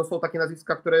to są takie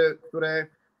nazwiska, które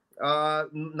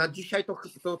na dzisiaj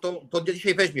to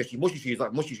dzisiaj weźmiesz i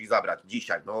musisz ich zabrać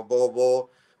dzisiaj,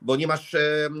 bo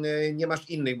nie masz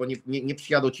innych, bo nie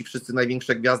przyjadą ci wszyscy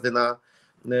największe gwiazdy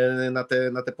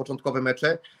na te początkowe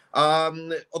mecze.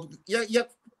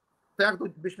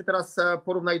 Jakbyśmy teraz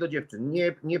porównali do dziewczyn,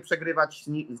 nie przegrywać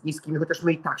z niskimi, chociaż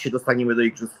my i tak się dostaniemy do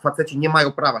igrzysk. Faceci nie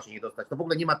mają prawa się nie dostać. To w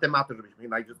ogóle nie ma tematu, żebyśmy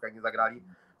na igrzyskach nie zagrali,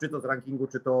 czy to z rankingu,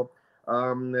 czy to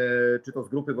z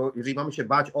grupy, bo jeżeli mamy się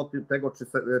bać o tego,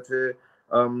 czy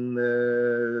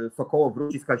Sokołow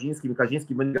wróci z Kazińskim,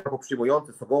 Kaziński będzie grał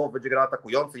przyjmujący, Sokołow będzie grał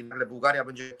atakujący i nagle Bułgaria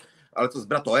będzie, ale co z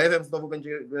Bratoewem znowu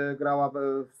będzie grała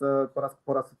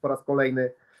po raz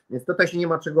kolejny, więc tutaj się nie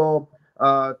ma czego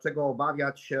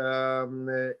obawiać.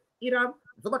 Iran,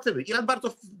 zobaczymy. Iran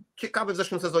bardzo ciekawy w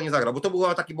zeszłym sezonie zagrał, bo to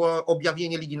było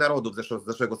objawienie Ligi Narodów z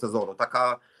zeszłego sezonu.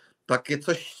 Taki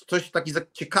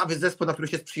ciekawy zespół, na który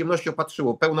się z przyjemnością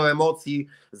patrzyło, pełno emocji,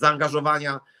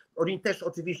 zaangażowania. Oni też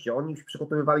oczywiście, oni się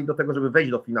przygotowywali do tego, żeby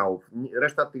wejść do finałów.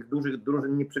 Reszta tych dużych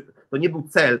drużyn, to nie był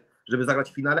cel, żeby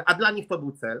zagrać w finale, a dla nich to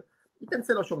był cel i ten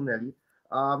cel osiągnęli.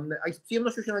 A i z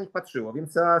przyjemnością się na nich patrzyło,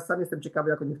 więc sam jestem ciekawy,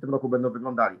 jak oni w tym roku będą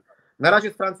wyglądali. Na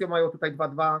razie z Francją mają tutaj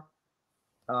 2-2,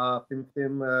 a w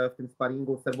tym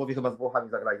sparingu Serbowie chyba z Włochami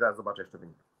zagrali, zaraz zobaczę jeszcze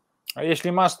wynik. A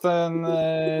jeśli masz ten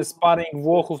sparring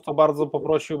Włochów, to bardzo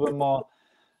poprosiłbym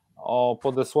o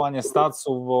podesłanie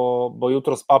statsów, bo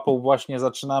jutro z Papą właśnie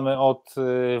zaczynamy od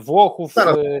Włochów.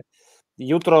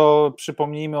 Jutro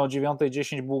przypomnijmy o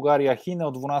 9:10 Bułgaria, Chiny,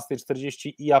 o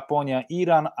 12:40 Japonia,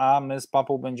 Iran, a my z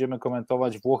Papą będziemy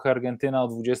komentować Włochy, Argentyna o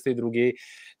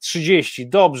 22:30.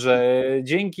 Dobrze,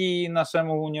 dzięki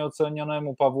naszemu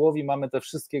nieocenionemu Pawłowi mamy te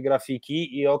wszystkie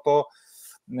grafiki i oto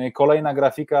kolejna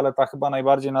grafika, ale ta chyba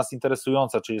najbardziej nas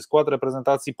interesująca, czyli skład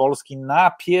reprezentacji Polski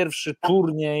na pierwszy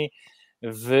turniej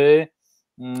w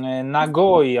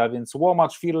Nagoi, a więc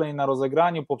Łomacz, Firlej na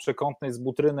rozegraniu po przekątnej z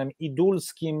Butrynem i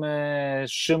Dulskim,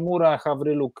 Szymura,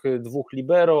 Hawryluk, dwóch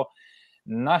libero,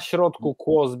 na środku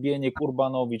Kłos, Bieniek,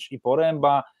 Urbanowicz i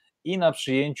Poręba i na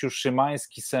przyjęciu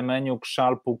Szymański, Semeniuk,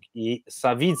 Szalpuk i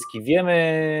Sawicki.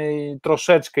 Wiemy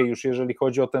troszeczkę już, jeżeli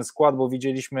chodzi o ten skład, bo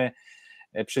widzieliśmy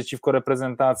przeciwko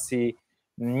reprezentacji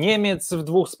Niemiec w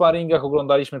dwóch sparingach,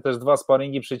 oglądaliśmy też dwa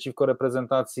sparingi przeciwko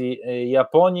reprezentacji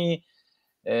Japonii.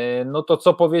 No to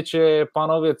co powiecie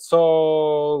panowie,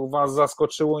 co was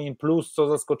zaskoczyło in plus, co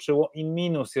zaskoczyło in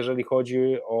minus, jeżeli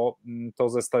chodzi o to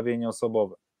zestawienie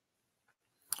osobowe?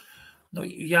 No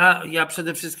ja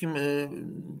przede wszystkim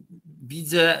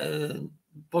widzę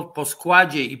po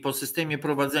składzie i po systemie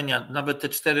prowadzenia, nawet te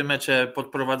 4 mecze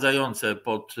podprowadzające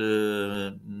pod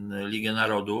Ligę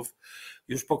Narodów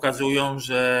już pokazują,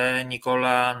 że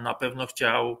Nikola na pewno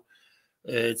chciał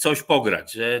coś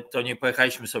pograć, że to nie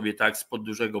pojechaliśmy sobie tak spod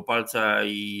dużego palca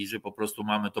i że po prostu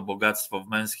mamy to bogactwo w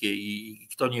męskiej i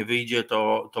kto nie wyjdzie,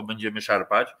 to będziemy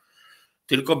szarpać.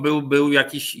 Tylko był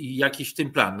jakiś w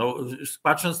tym plan. No,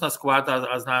 patrząc na skład,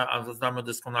 a znamy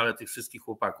doskonale tych wszystkich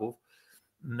chłopaków,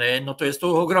 no to jest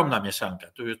to ogromna mieszanka.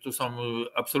 Tu są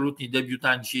absolutni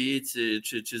debiutanci,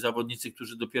 czy zawodnicy,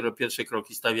 którzy dopiero pierwsze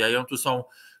kroki stawiają.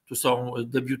 Tu są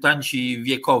debiutanci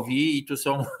wiekowi i tu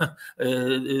są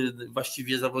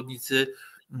właściwie zawodnicy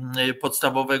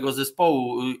podstawowego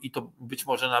zespołu i to być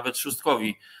może nawet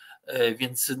szóstkowi.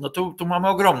 Więc no tu mamy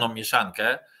ogromną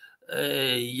mieszankę.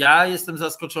 Ja jestem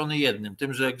zaskoczony jednym,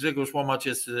 tym, że Grzegorz Łomacz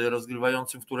jest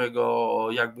rozgrywającym, którego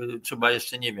jakby trzeba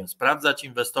jeszcze, nie wiem, sprawdzać,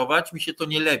 inwestować. Mi się to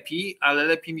nie lepi, ale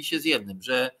lepi mi się z jednym,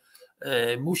 że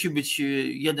musi być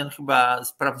jeden chyba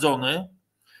sprawdzony,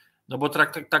 no bo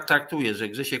tak traktuję, że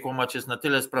Grzesiek Łomacz jest na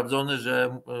tyle sprawdzony,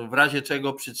 że w razie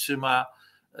czego przytrzyma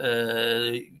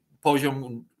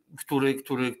poziom,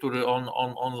 który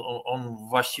on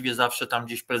właściwie zawsze tam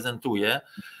gdzieś prezentuje.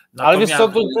 Ale wiesz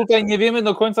co, tutaj nie wiemy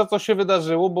do końca, co się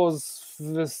wydarzyło, bo z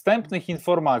wstępnych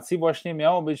informacji właśnie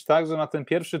miało być tak, że na ten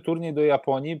pierwszy turniej do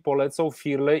Japonii polecą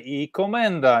Firley i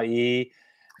Komenda i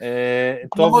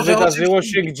to wydarzyło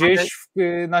się gdzieś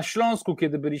na Śląsku,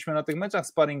 kiedy byliśmy na tych meczach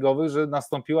sparingowych, że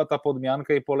nastąpiła ta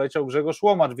podmianka i poleciał Grzegorz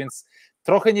Łomacz, więc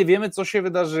trochę nie wiemy, co się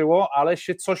wydarzyło, ale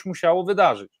się coś musiało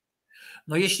wydarzyć.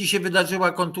 No jeśli się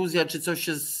wydarzyła kontuzja, czy coś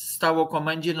się stało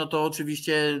Komendzie, no to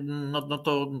oczywiście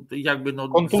to jakby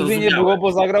kontuzji nie było,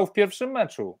 bo zagrał w pierwszym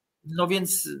meczu. No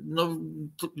więc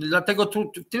dlatego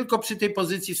tu tylko przy tej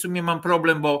pozycji w sumie mam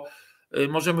problem, bo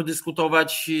możemy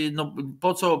dyskutować,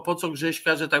 po co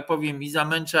Grześka, że tak powiem, i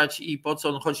zamęczać i po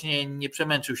co, choć nie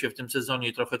przemęczył się w tym sezonie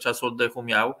i trochę czasu oddechu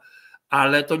miał,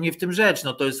 ale to nie w tym rzecz,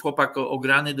 to jest chłopak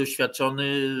ograny, doświadczony,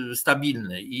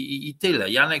 stabilny i tyle.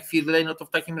 Janek Firley, to w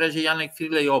takim razie Janek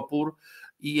Firley opór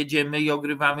i jedziemy i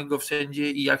ogrywamy go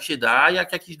wszędzie i jak się da, a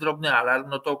jak jakiś drobny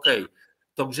alarm, to okej.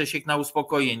 To Grzesiek na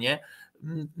uspokojenie.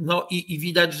 No i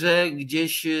widać, że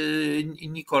gdzieś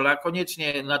Nikola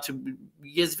koniecznie,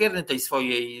 jest wierny tej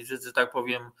swojej, że tak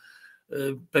powiem,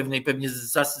 pewnie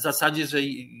zasadzie, że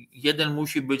jeden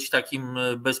musi być takim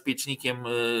bezpiecznikiem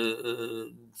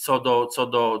co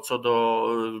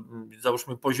do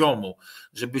załóżmy poziomu,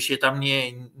 żeby się tam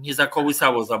nie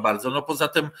zakołysało za bardzo. No poza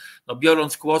tym, no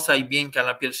biorąc Kłosa i Bieńka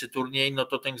na pierwszy turniej, no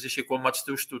to ten Grzesiek Łomacz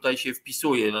już tutaj się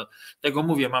wpisuje. No, tego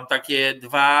mówię, mam takie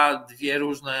dwie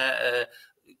różne.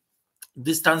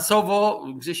 Dystansowo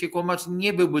Grzesiek Łomacz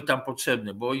nie byłby tam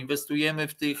potrzebny, bo inwestujemy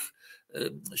w tych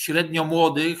średnio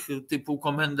młodych typu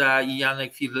Komenda i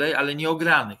Janek Firlej, ale nie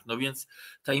ogranych, no więc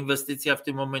ta inwestycja w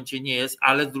tym momencie nie jest,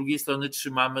 ale z drugiej strony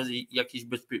trzymamy jakieś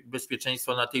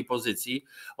bezpieczeństwo na tej pozycji.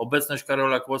 Obecność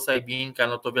Karola Kłosa i Bieńka,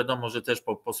 no to wiadomo, że też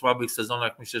po słabych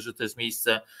sezonach myślę, że to jest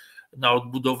miejsce na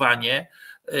odbudowanie.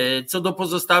 Co do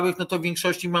pozostałych, no to w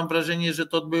większości mam wrażenie, że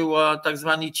to była tak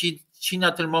zwani ci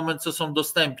na ten moment, co są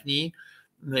dostępni,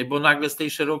 bo nagle z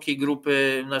tej szerokiej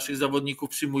grupy naszych zawodników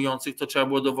przyjmujących to trzeba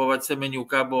było dowołać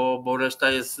Semeniuka, bo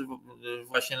reszta jest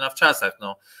właśnie na wczasach,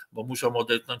 no, bo muszą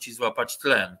odetchnąć i złapać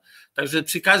tlen. Także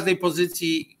przy każdej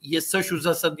pozycji jest coś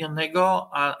uzasadnionego,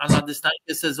 a na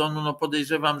dystansie sezonu no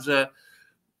podejrzewam, że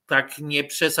tak nie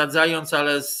przesadzając,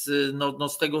 ale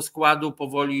z tego składu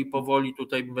powoli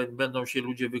tutaj będą się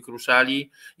ludzie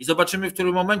wykruszali i zobaczymy, w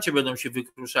którym momencie będą się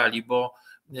wykruszali, bo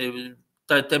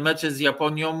te mecze z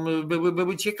Japonią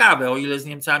były ciekawe, o ile z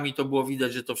Niemcami to było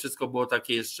widać, że to wszystko było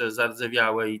takie jeszcze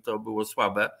zardzewiałe i to było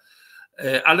słabe,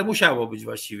 ale musiało być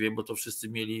właściwie, bo to wszyscy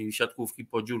mieli siatkówki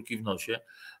po dziurki w nosie,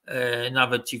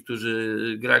 nawet ci, którzy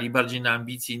grali bardziej na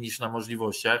ambicji niż na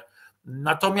możliwościach.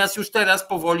 Natomiast już teraz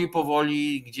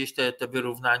powoli gdzieś te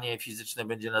wyrównanie fizyczne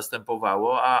będzie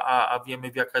następowało, a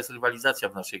wiemy, jaka jest rywalizacja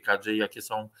w naszej kadrze i jakie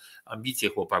są ambicje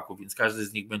chłopaków, więc każdy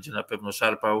z nich będzie na pewno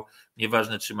szarpał,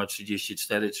 nieważne czy ma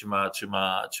 34, czy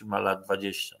ma lat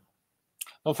 20.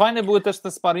 No fajne były też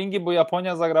te sparingi, bo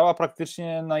Japonia zagrała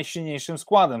praktycznie najsilniejszym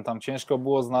składem, tam ciężko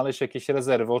było znaleźć jakieś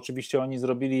rezerwy, oczywiście oni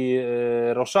zrobili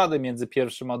roszady między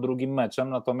pierwszym a drugim meczem,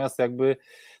 natomiast jakby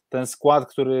ten skład,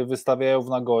 który wystawiają w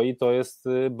Nagoi, to jest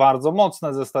bardzo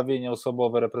mocne zestawienie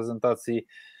osobowe reprezentacji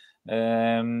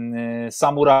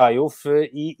samurajów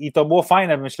i to było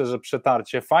fajne, myślę, że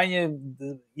przetarcie. Fajnie,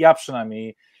 ja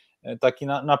przynajmniej taki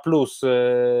na plus,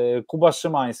 Kuba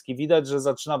Szymański, widać, że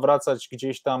zaczyna wracać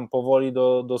gdzieś tam powoli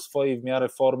do swojej w miarę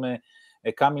formy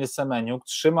Kamil Semeniuk,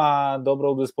 trzyma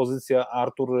dobrą dyspozycję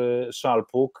Artur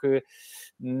Szalpuk,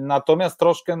 natomiast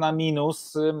troszkę na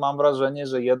minus mam wrażenie,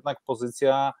 że jednak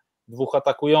pozycja dwóch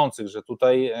atakujących, że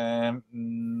tutaj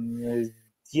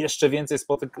jeszcze więcej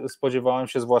spodziewałem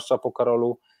się, zwłaszcza po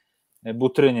Karolu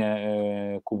Butrynie,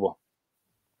 Kubo.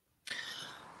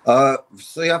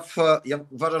 Ja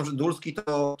uważam, że Dulski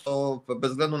to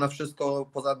bez względu na wszystko,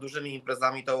 poza dużymi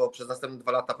imprezami, to przez następne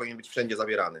 2 lata powinien być wszędzie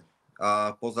zabierany.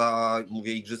 A poza,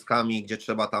 mówię, igrzyskami, gdzie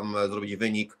trzeba tam zrobić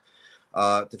wynik,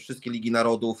 te wszystkie Ligi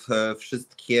Narodów,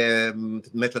 wszystkie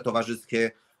mecze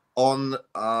towarzyskie, on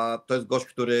to jest gość,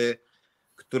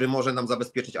 który może nam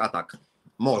zabezpieczyć atak.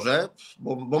 Może,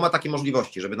 bo ma takie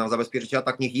możliwości, żeby nam zabezpieczyć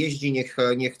atak. Niech jeździ,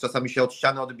 niech czasami się od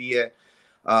ściany odbije,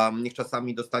 niech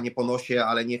czasami dostanie po nosie,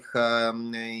 ale niech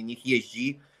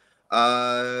jeździ.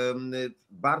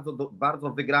 Bardzo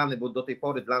wygrany był do tej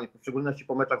pory dla mnie, w szczególności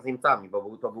po meczach z Niemcami,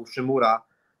 bo to był Szymura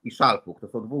i Szalpuk. To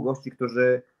są dwóch gości,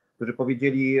 którzy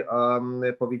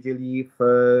powiedzieli w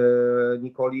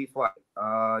Nikoli, słuchaj,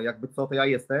 jakby co, to ja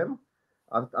jestem,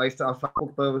 a jeszcze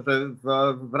Szalpuk to,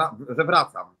 że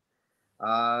wracam.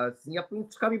 Z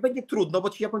Japończykami będzie trudno, bo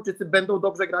ci Japończycy będą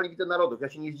dobrze grali w Lidze Narodów. Ja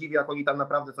się nie zdziwię, jak oni tam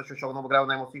naprawdę coś osiągną, bo grają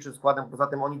najmocniejszym składem. Poza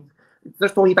tym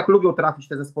oni tak lubią trafić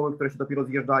te zespoły, które się dopiero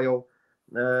zjeżdżają,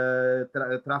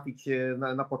 trafić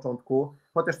na początku.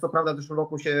 Chociaż co prawda w zeszłym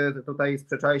roku się tutaj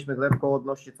sprzeczaliśmy z Lepką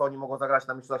odnośnie, co oni mogą zagrać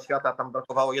na Mistrzostwach Świata. Tam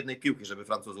brakowało jednej piłki, żeby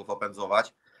Francuzów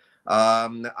opędzować.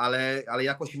 Ale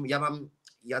jakoś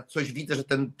ja coś widzę, że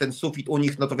ten sufit u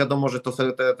nich, no to wiadomo, że to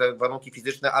są te warunki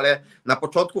fizyczne, ale na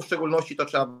początku w szczególności to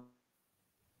trzeba...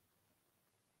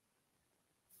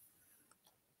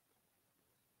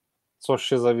 Coś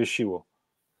się zawiesiło.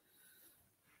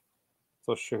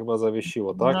 Coś się chyba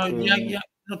zawiesiło, tak?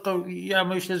 Ja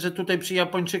myślę, że tutaj przy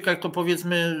Japończykach to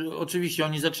powiedzmy, oczywiście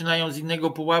oni zaczynają z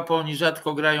innego pułapu, oni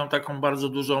rzadko grają taką bardzo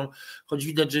dużą, choć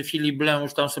widać, że Filip Blem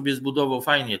już tam sobie zbudował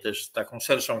fajnie też taką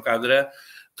szerszą kadrę,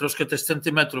 troszkę też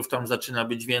centymetrów tam zaczyna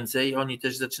być więcej, oni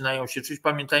też zaczynają się czuć.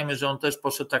 Pamiętajmy, że on też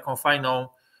poszedł taką fajną,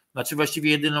 znaczy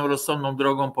właściwie jedyną rozsądną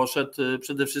drogą poszedł,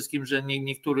 przede wszystkim, że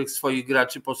niektórych swoich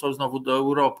graczy posłał znowu do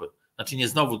Europy. Znaczy nie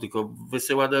znowu, tylko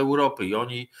wysyła do Europy i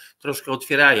oni troszkę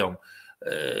otwierają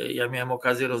Ja miałem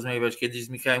okazję rozmawiać kiedyś z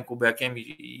Michałem Kubiakiem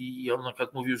i on na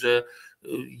przykład mówił, że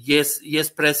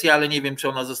jest presja, ale nie wiem, czy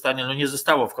ona zostanie, no nie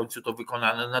zostało w końcu to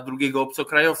wykonane na drugiego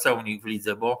obcokrajowca u nich w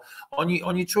lidze, bo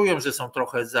oni czują, że są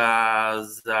trochę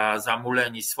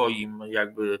zamuleni swoim,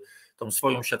 jakby tą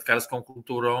swoją siatkarską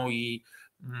kulturą i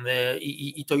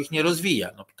to ich nie rozwija.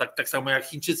 No, tak samo jak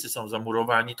Chińczycy są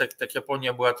zamurowani, tak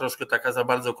Japonia była troszkę taka za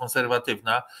bardzo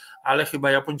konserwatywna, ale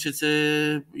chyba Japończycy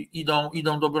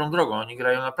idą dobrą drogą. Oni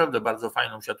grają naprawdę bardzo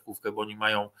fajną siatkówkę, bo oni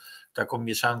mają taką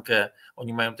mieszankę,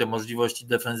 oni mają te możliwości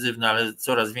defensywne, ale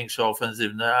coraz większe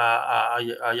ofensywne, a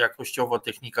jakościowo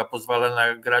technika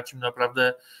pozwala grać im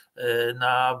naprawdę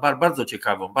na bardzo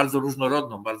ciekawą, bardzo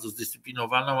różnorodną, bardzo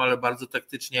zdyscyplinowaną, ale bardzo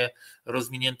taktycznie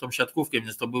rozwiniętą siatkówkę,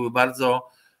 więc to były bardzo,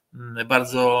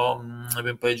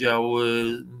 bym powiedział,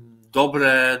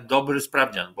 dobry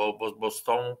sprawdzian, bo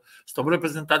z tą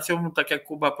reprezentacją, tak jak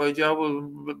Kuba powiedział,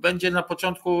 będzie na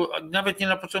początku, nawet nie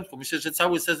na początku, myślę, że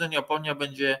cały sezon Japonia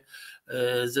będzie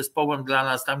zespołem dla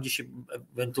nas, tam gdzie się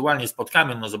ewentualnie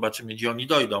spotkamy, no zobaczymy, gdzie oni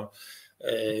dojdą.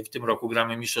 W tym roku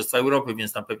gramy Mistrzostwa Europy,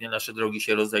 więc tam pewnie nasze drogi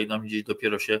się rozejdą, gdzieś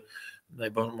dopiero się,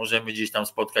 bo możemy gdzieś tam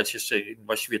spotkać jeszcze,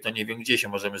 właściwie to nie wiem, gdzie się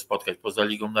możemy spotkać, poza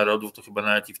Ligą Narodów, to chyba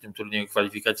nawet i w tym turnieju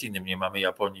kwalifikacyjnym nie mamy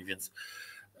Japonii, więc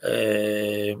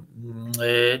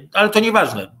ale to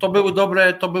nieważne, to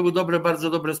były dobre, bardzo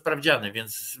dobre sprawdziany,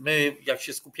 więc my jak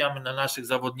się skupiamy na naszych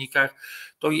zawodnikach,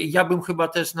 to ja bym chyba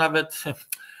też nawet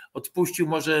odpuścił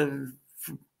może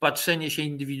patrzenie się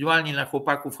indywidualnie na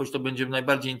chłopaków, choć to będzie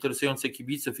najbardziej interesujące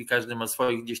kibiców i każdy ma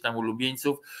swoich gdzieś tam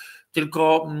ulubieńców,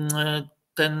 tylko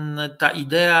ta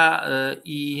idea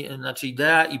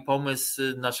i pomysł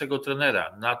naszego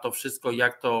trenera na to wszystko,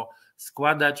 jak to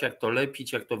składać, jak to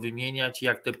lepić, jak to wymieniać,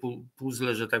 jak te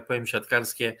puzzle, że tak powiem,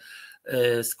 siatkarskie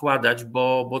składać,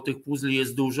 bo tych puzli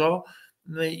jest dużo.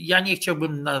 Ja nie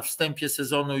chciałbym na wstępie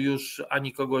sezonu już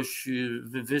ani kogoś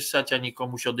wywyższać, ani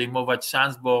komuś odejmować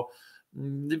szans, bo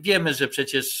wiemy, że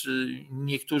przecież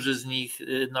niektórzy z nich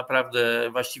naprawdę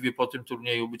właściwie po tym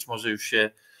turnieju być może już się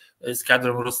z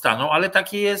kadrą rozstaną, ale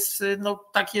taki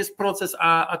jest proces,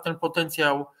 a ten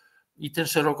potencjał i tę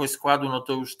szerokość składu, no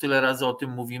to już tyle razy o tym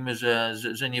mówimy,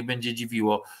 że nie będzie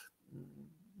dziwiło.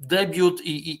 Debiut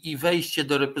i wejście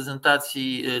do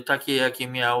reprezentacji takie, jakie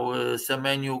miał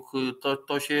Semeniuk,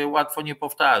 to się łatwo nie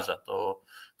powtarza.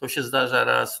 To się zdarza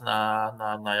raz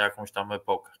na jakąś tam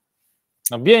epokę.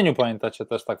 No Bieniu, pamiętacie,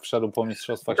 też tak wszedł po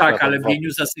mistrzostwach świata. Tak, ale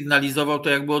Bieniu zasygnalizował to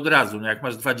jakby od razu. No jak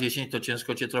masz 2-10, to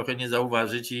ciężko cię trochę nie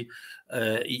zauważyć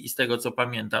i z tego co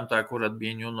pamiętam, to akurat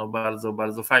Bieniu no bardzo,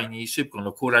 bardzo fajnie i szybko.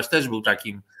 No Kuraś też był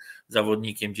takim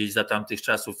zawodnikiem gdzieś za tamtych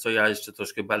czasów, co ja jeszcze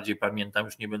troszkę bardziej pamiętam,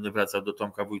 już nie będę wracał do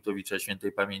Tomka Wójtowicza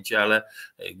świętej pamięci, ale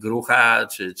Grucha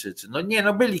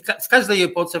byli w każdej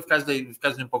epoce, w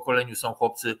każdym pokoleniu są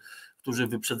chłopcy, którzy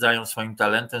wyprzedzają swoim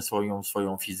talentem,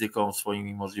 swoją fizyką,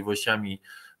 swoimi możliwościami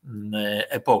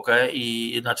epokę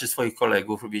i znaczy swoich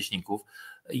kolegów, rówieśników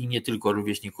i nie tylko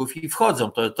rówieśników i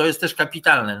wchodzą. To jest też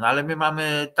kapitalne, no ale my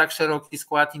mamy tak szeroki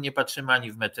skład i nie patrzymy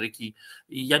ani w metryki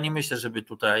i ja nie myślę, żeby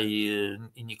tutaj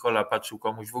i Nikola patrzył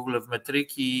komuś w ogóle w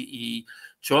metryki i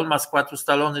czy on ma skład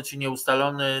ustalony, czy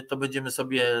nieustalony, to będziemy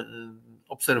sobie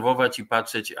obserwować i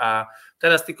patrzeć, a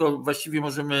teraz tylko właściwie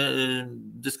możemy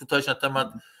dyskutować na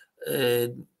temat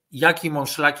jakim on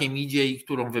szlakiem idzie i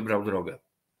którą wybrał drogę.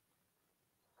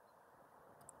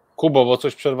 Kubo, bo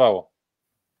coś przerwało.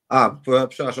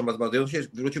 Przepraszam bardzo. Ja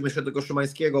wrócimy jeszcze do tego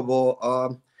Szymańskiego, bo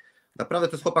naprawdę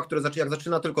to jest chłopak, który jak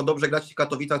zaczyna tylko dobrze grać w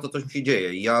Katowicach, to coś mu się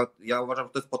dzieje. I ja uważam,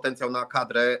 że to jest potencjał na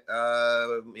kadrę,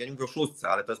 ja nie mówię o szóstce,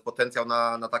 ale to jest potencjał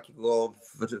na takiego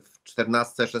w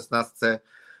 14, 16,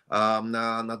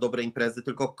 na dobre imprezy,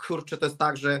 tylko kurczę, to jest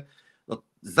tak, że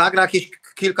zagra jakieś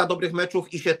kilka dobrych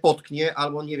meczów i się potknie,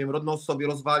 albo nie wiem, rodną sobie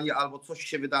rozwali, albo coś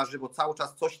się wydarzy, bo cały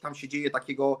czas coś tam się dzieje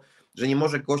takiego, że nie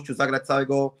może gościu zagrać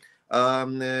całego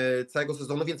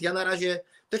sezonu, więc ja na razie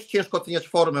też ciężko oceniać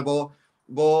formę,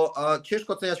 bo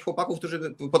ciężko oceniać chłopaków,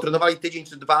 którzy potrenowali tydzień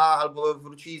czy dwa, albo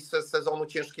wrócili z sezonu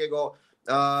ciężkiego.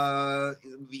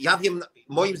 Ja wiem,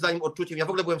 moim zdaniem odczuciem, ja w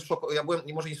ogóle byłem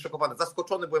może nie zszokowany,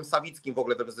 zaskoczony byłem Sawickim w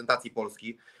ogóle w reprezentacji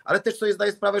Polski, ale też sobie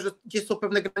zdaję sprawę, że gdzieś są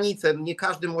pewne granice, nie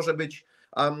każdy może być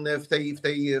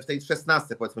w tej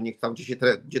 16, powiedzmy, niech tam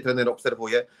gdzie trener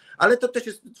obserwuje, ale to też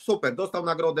jest super, dostał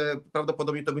nagrodę,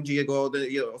 prawdopodobnie to będzie jego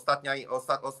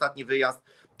ostatni wyjazd,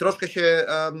 troszkę się,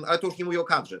 ale to już nie mówię o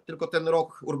kadrze, tylko ten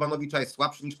rok Urbanowicza jest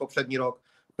słabszy niż poprzedni rok.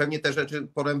 Pewnie te rzeczy,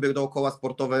 poręby dookoła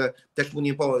sportowe też mu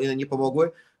nie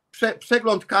pomogły.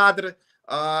 Przegląd kadr,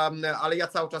 ale ja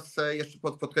cały czas jeszcze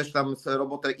podkreślam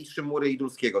robotę i Szymury i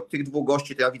Dulskiego. Tych dwóch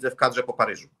gości to ja widzę w kadrze po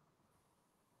Paryżu.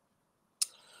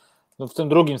 No w tym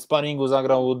drugim sparingu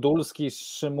zagrał Dulski,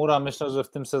 Szymura myślę, że w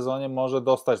tym sezonie może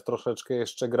dostać troszeczkę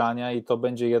jeszcze grania i to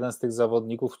będzie jeden z tych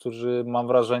zawodników, którzy mam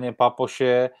wrażenie Papo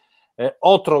się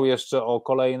otrą jeszcze o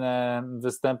kolejne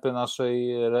występy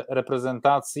naszej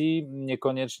reprezentacji,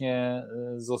 niekoniecznie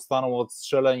zostaną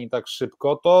odstrzeleni tak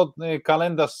szybko. To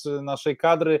kalendarz naszej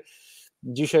kadry.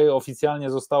 Dzisiaj oficjalnie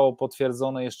zostało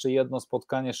potwierdzone jeszcze jedno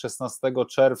spotkanie 16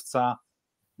 czerwca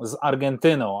z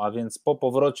Argentyną, a więc po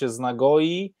powrocie z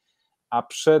Nagoi, a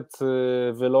przed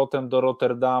wylotem do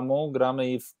Rotterdamu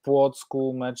gramy w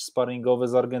Płocku mecz sparingowy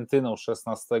z Argentyną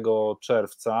 16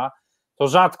 czerwca. To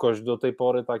rzadkość, do tej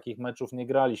pory takich meczów nie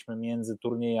graliśmy między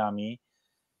turniejami.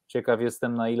 Ciekaw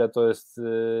jestem, na ile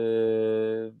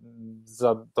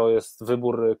to jest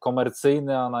wybór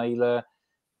komercyjny, a na ile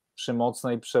przy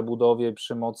mocnej przebudowie,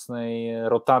 przy mocnej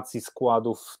rotacji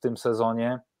składów w tym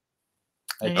sezonie.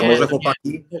 A może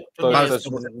chłopaki?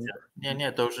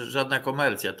 To już żadna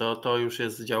komercja, to już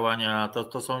jest działania,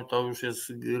 to już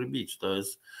jest bicz, to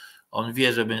jest, on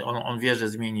wie, że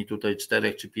zmieni tutaj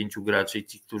 4 czy 5 graczy i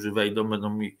ci, którzy wejdą,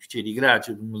 będą chcieli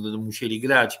grać, będą musieli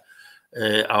grać,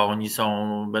 a oni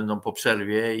będą po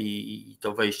przerwie i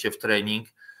to wejście w trening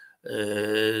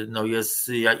no jest,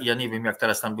 ja nie wiem jak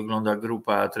teraz tam wygląda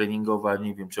grupa treningowa,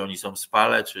 nie wiem czy oni są w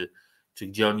Spale, czy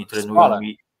gdzie oni trenują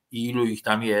i ilu ich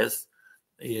tam jest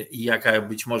i jaka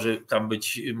może tam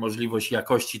być możliwość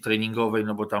jakości treningowej,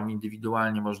 no bo tam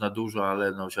indywidualnie można dużo,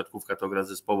 ale no siatkówka to gra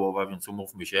zespołowa, więc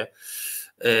umówmy się.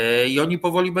 I oni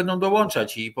powoli będą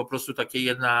dołączać i po prostu takie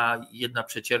jedna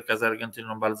przecierka z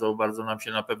Argentyną bardzo, bardzo nam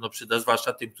się na pewno przyda,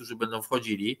 zwłaszcza tym, którzy będą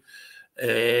wchodzili.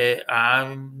 A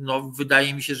no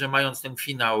wydaje mi się, że mając ten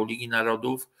finał Ligi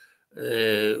Narodów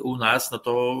u nas, no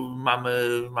to mamy,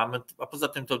 a poza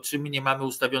tym to czy my nie mamy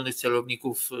ustawionych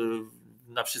celowników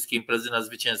na wszystkie imprezy na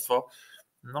zwycięstwo,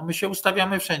 no my się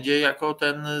ustawiamy wszędzie jako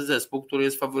ten zespół, który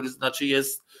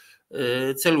jest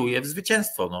celuje w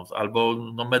zwycięstwo, no, albo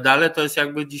no medale to jest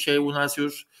jakby dzisiaj u nas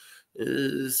już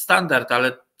standard,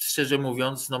 ale szczerze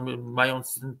mówiąc, no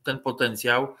mając ten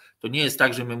potencjał, to nie jest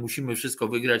tak, że my musimy wszystko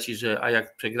wygrać i że a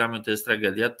jak przegramy to jest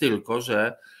tragedia, tylko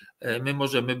że my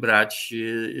możemy brać,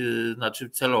 znaczy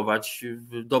celować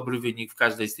w dobry wynik w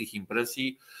każdej z tych imprez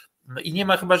i nie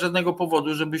ma chyba żadnego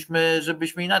powodu,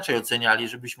 żebyśmy inaczej oceniali,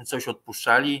 żebyśmy coś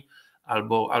odpuszczali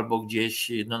albo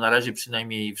gdzieś, no na razie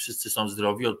przynajmniej wszyscy są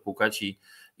zdrowi, odpukać i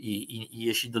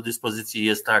jeśli do dyspozycji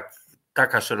jest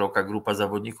taka szeroka grupa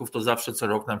zawodników, to zawsze co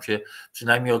rok nam się,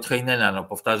 przynajmniej od Heinena, no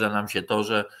powtarza nam się to,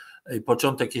 że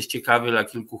początek jest ciekawy dla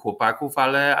kilku chłopaków,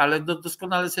 ale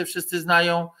doskonale sobie wszyscy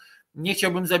znają. Nie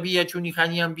chciałbym zabijać u nich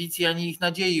ani ambicji, ani ich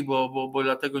nadziei, bo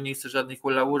dlatego nie chcę żadnych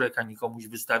laurek ani komuś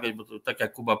wystawiać, bo to, tak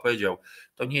jak Kuba powiedział,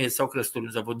 to nie jest okres, w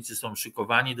którym zawodnicy są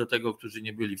szykowani do tego, którzy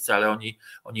nie byli wcale.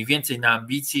 Oni więcej na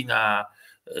ambicji,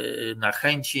 na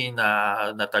chęci,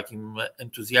 na takim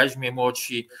entuzjazmie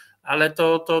młodsi, ale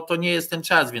to nie jest ten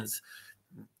czas, więc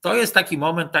to jest taki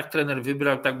moment, tak trener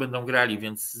wybrał, tak będą grali,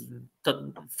 więc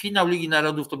finał Ligi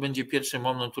Narodów to będzie pierwszy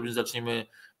moment, w którym zaczniemy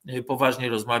poważnie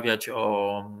rozmawiać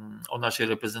o naszej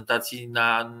reprezentacji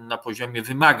na poziomie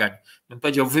wymagań. Bym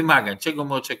powiedział wymagań, czego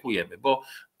my oczekujemy, bo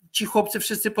ci chłopcy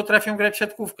wszyscy potrafią grać w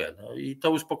siatkówkę, no i to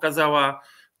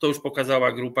już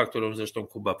pokazała grupa, którą zresztą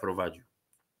Kuba prowadził.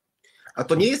 A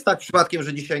to nie jest tak przypadkiem,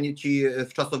 że dzisiaj ci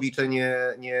wczasowicze nie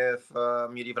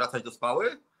mieli wracać do Spały?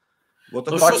 Bo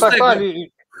to tak.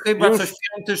 Chyba już coś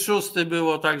 5-6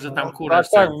 było, tak, że tam kurę.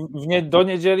 Tak, do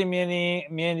niedzieli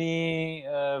mieli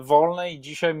wolne i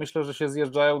dzisiaj myślę, że się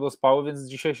zjeżdżają do Spały, więc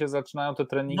dzisiaj się zaczynają te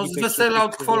treningi. No z wesela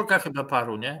od Kwolka chyba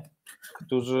paru, nie?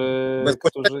 Którzy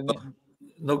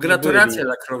no gratulacje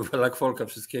dla Kwolka,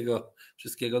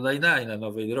 wszystkiego na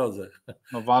nowej drodze.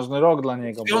 No ważny rok dla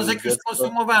niego. Związek już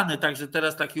skonsumowany, także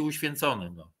teraz taki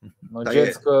uświęcony. No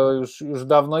dziecko już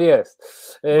dawno jest.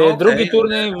 Drugi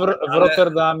turniej w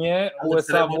Rotterdamie,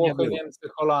 USA, Włochy, Niemcy,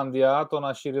 Holandia, to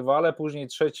nasi rywale, później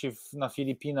trzeci na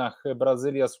Filipinach,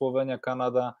 Brazylia, Słowenia,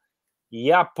 Kanada,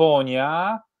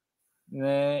 Japonia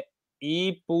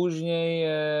i później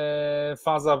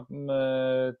faza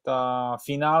ta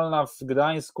finalna w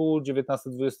Gdańsku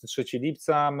 19-23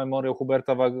 lipca, Memoriał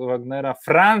Huberta Wagnera,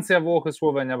 Francja, Włochy,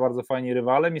 Słowenia, bardzo fajni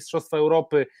rywale, Mistrzostwa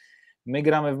Europy, my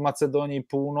gramy w Macedonii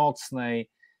Północnej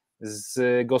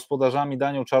z gospodarzami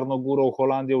Danią, Czarnogórą,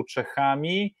 Holandią,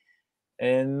 Czechami,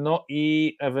 no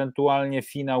i ewentualnie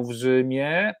finał w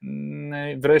Rzymie,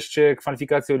 wreszcie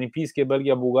kwalifikacje olimpijskie,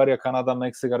 Belgia, Bułgaria, Kanada,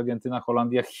 Meksyk, Argentyna,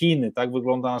 Holandia, Chiny, tak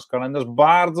wygląda nasz kalendarz,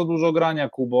 bardzo dużo grania,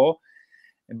 Kubo,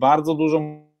 bardzo dużo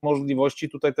możliwości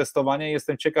tutaj testowania,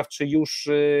 jestem ciekaw, czy już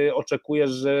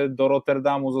oczekujesz, że do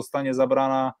Rotterdamu zostanie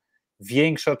zabrana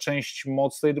większa część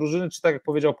mocy tej drużyny, czy tak jak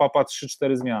powiedział Papa,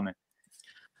 3-4 zmiany?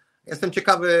 Jestem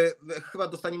ciekawy, chyba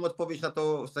dostaniemy odpowiedź na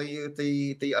to w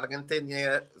tej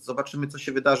Argentynie. Zobaczymy, co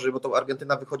się wydarzy, bo to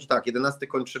Argentyna wychodzi tak, 11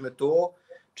 kończymy tu,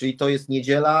 czyli to jest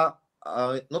niedziela.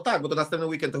 No tak, bo to następny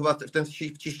weekend, to chyba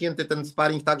wciśnięty ten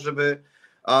sparring tak, żeby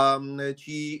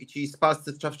ci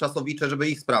spalscy czasowicze, żeby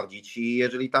ich sprawdzić i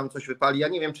jeżeli tam coś wypali, ja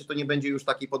nie wiem, czy to nie będzie już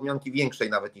takiej podmianki większej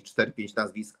nawet niż 4-5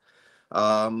 nazwisk,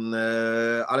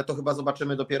 ale to chyba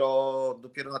zobaczymy dopiero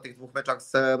na tych 2 meczach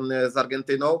z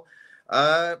Argentyną.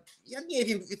 Ja nie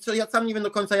wiem, ja sam nie wiem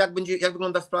do końca, jak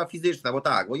wygląda sprawa fizyczna,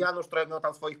 bo Janusz trochę miał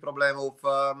tam swoich problemów.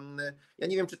 Ja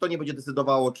nie wiem, czy to nie będzie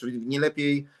decydowało, czy nie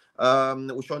lepiej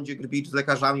usiądzie Grbicz z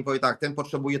lekarzami, powie tak, ten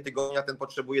potrzebuje tygodnia, ten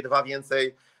potrzebuje 2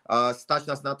 więcej, stać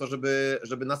nas na to,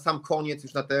 żeby na sam koniec,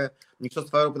 już na te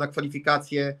Mistrzostwa Europy, na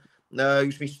kwalifikacje,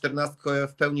 już mieć 14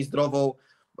 w pełni zdrową,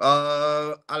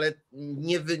 ale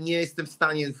nie jestem w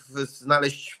stanie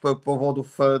znaleźć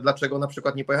powodów, dlaczego na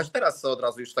przykład nie pojechać teraz od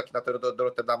razu już taki do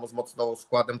Rotterdamu z mocną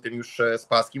składem, tym już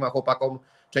spalskim, a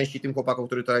części tym chłopakom,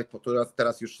 którzy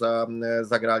teraz już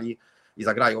zagrali i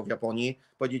zagrają w Japonii,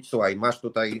 powiedzieć: słuchaj, masz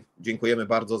tutaj, dziękujemy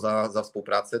bardzo za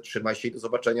współpracę, trzymaj się i do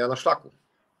zobaczenia na szlaku.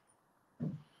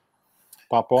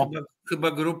 Papo?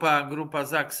 Chyba grupa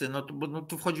Zaksy, bo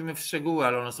tu wchodzimy w szczegóły,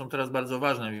 ale one są teraz bardzo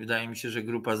ważne. Wydaje mi się, że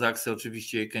grupa Zaksy,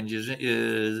 oczywiście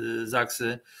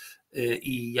Zaksy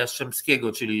i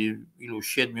Jastrzębskiego, czyli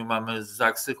 7 mamy z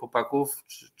Zaksy chłopaków,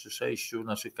 czy 6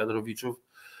 naszych kadrowiczów,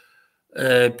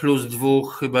 plus 2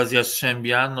 chyba z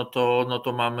Jastrzębia, no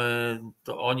to mamy,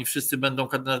 to oni wszyscy będą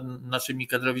naszymi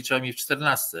kadrowiczami w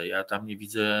 14. Ja tam nie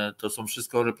widzę, to są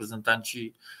wszystko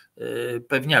reprezentanci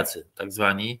pewniacy tak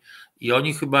zwani i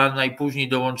oni chyba najpóźniej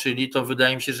dołączyli, to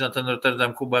wydaje mi się, że na ten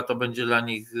Rotterdam Kuba to będzie dla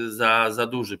nich za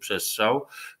duży przestrzał.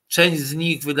 Część z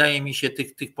nich, wydaje mi się,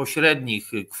 tych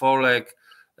pośrednich, Kwolek,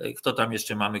 kto tam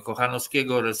jeszcze mamy,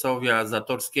 Kochanowskiego, Resowia,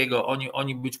 Zatorskiego,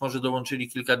 oni być może dołączyli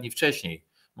kilka dni wcześniej,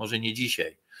 może nie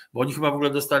dzisiaj, bo oni chyba w ogóle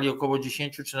dostali około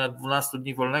 10 czy nawet 12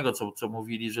 dni wolnego, co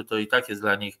mówili, że to i tak jest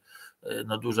dla nich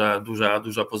no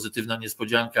duża pozytywna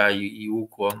niespodzianka i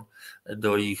ukłon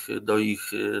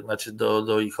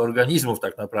do ich organizmów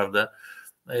tak naprawdę.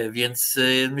 Więc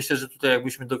myślę, że tutaj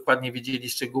jakbyśmy dokładnie wiedzieli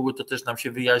szczegóły, to też nam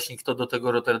się wyjaśni, kto do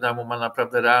tego Rotterdamu ma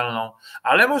naprawdę realną,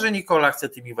 ale może Nikola chce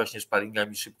tymi właśnie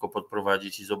sparingami szybko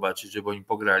podprowadzić i zobaczyć, żeby oni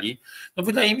pograli. No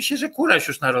wydaje mi się, że Kuraś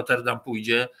już na Rotterdam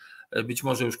pójdzie, być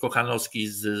może już Kochanowski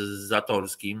z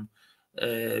Zatorskim,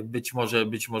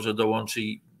 być może dołączy,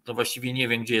 no właściwie nie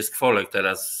wiem, gdzie jest Kwolek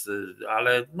teraz,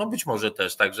 ale no być może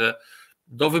też, także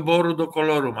do wyboru, do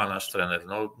koloru ma nasz trener.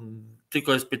 No,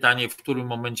 tylko jest pytanie, w którym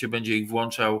momencie będzie ich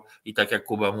włączał i tak jak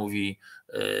Kuba mówi,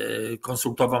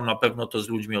 konsultował na pewno to z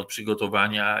ludźmi od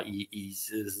przygotowania i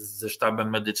ze sztabem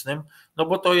medycznym, no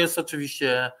bo to jest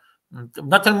oczywiście,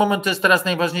 na ten moment to jest teraz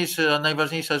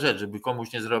najważniejsza rzecz, żeby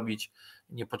komuś nie zrobić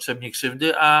niepotrzebnie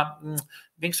krzywdy, a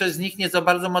większość z nich nie za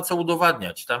bardzo ma co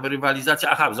udowadniać. Tam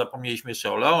rywalizacja, zapomnieliśmy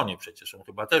jeszcze o Leonie przecież, on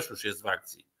chyba też już jest w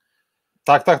akcji.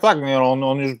 Tak,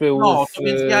 on już był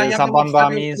za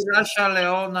bandami. Kurasia,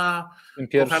 Leona,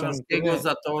 Kochanowskiego,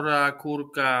 Zatora,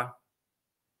 Kurka,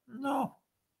 no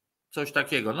coś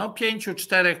takiego. No 5,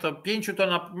 4, to 5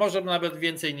 to może nawet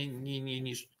więcej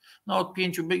niż od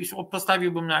 5,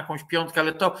 postawiłbym na jakąś 5,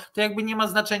 ale to jakby nie ma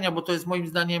znaczenia, bo to jest moim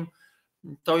zdaniem,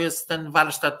 to jest ten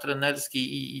warsztat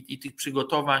trenerski i tych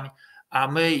przygotowań, a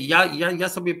my, ja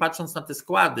sobie patrząc na te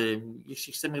składy,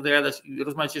 jeśli chcemy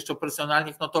rozmawiać jeszcze o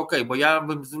personalnych, no to okej, bo ja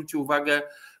bym zwrócił uwagę,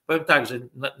 powiem tak, że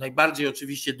najbardziej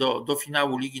oczywiście do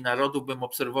finału Ligi Narodów bym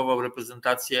obserwował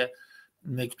reprezentacje,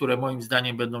 które moim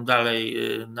zdaniem będą dalej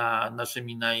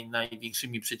naszymi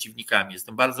największymi przeciwnikami.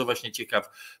 Jestem bardzo właśnie ciekaw.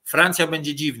 Francja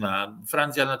będzie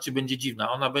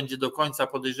dziwna. Ona będzie do końca,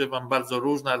 podejrzewam, bardzo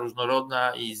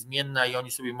różnorodna i zmienna i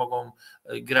oni sobie mogą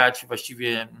grać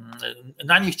właściwie,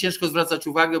 na nich ciężko zwracać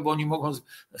uwagę, bo oni mogą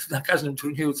na każdym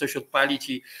turnieju coś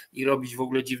odpalić i robić w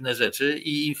ogóle dziwne rzeczy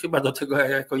i chyba do tego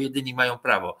jako jedyni mają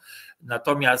prawo.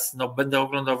 Natomiast będę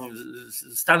oglądał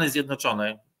Stany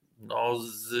Zjednoczone,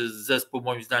 zespół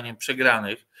moim zdaniem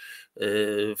przegranych,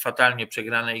 fatalnie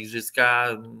przegrane igrzyska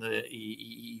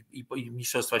i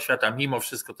mistrzostwa świata, mimo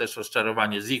wszystko też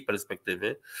rozczarowanie z ich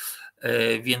perspektywy,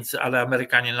 ale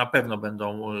Amerykanie na pewno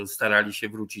będą starali się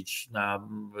wrócić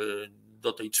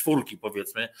do tej 4,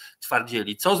 powiedzmy,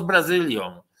 twardzieli. Co z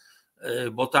Brazylią?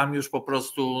 Bo tam już po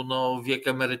prostu wiek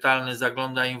emerytalny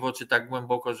zagląda im w oczy tak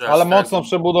głęboko, że... Ale mocno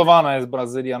przebudowana jest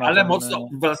Brazylia. Ale mocno,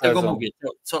 dlatego mówię,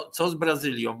 co z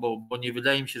Brazylią, bo nie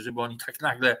wydaje mi się, żeby oni tak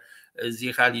nagle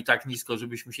zjechali tak nisko,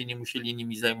 żebyśmy się nie musieli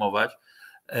nimi zajmować.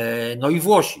 No i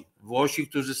Włosi,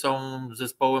 którzy są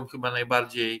zespołem chyba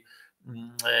najbardziej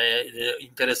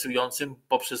interesującym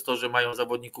poprzez to, że mają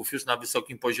zawodników już na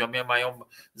wysokim poziomie, mają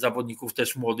zawodników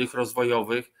też młodych,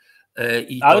 rozwojowych.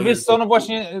 Ale wiesz co, no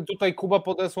właśnie tutaj Kuba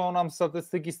podesłał nam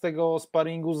statystyki z tego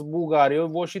sparingu z Bułgarią.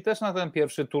 Włosi też na ten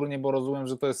pierwszy turniej, bo rozumiem,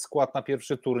 że to jest skład na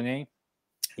pierwszy turniej,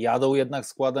 jadą jednak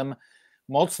składem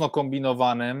mocno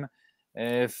kombinowanym.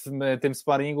 W tym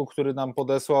sparingu, który nam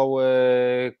podesłał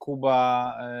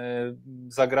Kuba,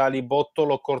 zagrali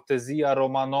Bottolo, Cortesia,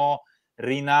 Romano,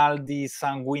 Rinaldi,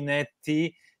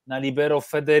 Sanguinetti, na libero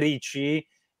Federici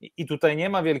i tutaj nie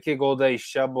ma wielkiego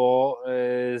odejścia, bo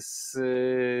z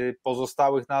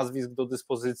pozostałych nazwisk do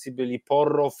dyspozycji byli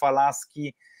Porro,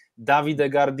 Falaschi, Davide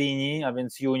Gardini, a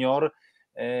więc junior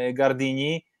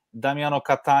Gardini, Damiano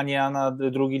Catania na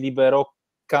drugi libero,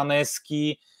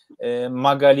 Caneschi,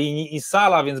 Magalini i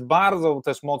Sala, więc bardzo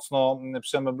też mocno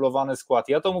przemeblowany skład.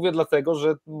 Ja to mówię dlatego,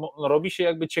 że robi się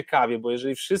jakby ciekawie, bo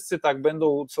jeżeli wszyscy tak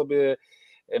będą sobie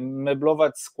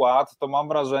meblować skład, to mam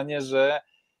wrażenie, że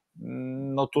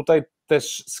no tutaj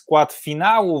też skład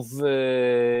finału w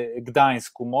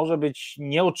Gdańsku może być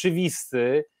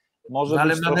nieoczywisty, może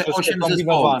być troszeczkę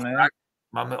kombinowany. Zespołów, tak?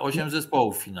 Mamy 8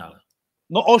 zespołów w finale.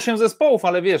 No 8 zespołów,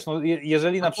 ale wiesz, no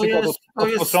jeżeli na przykład od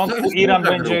początku Iran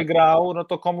będzie grał, no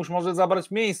to komuś może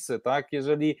zabrać miejsce, tak?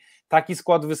 Jeżeli taki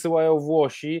skład wysyłają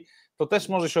Włosi, to też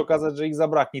może się okazać, że ich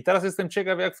zabraknie. Teraz jestem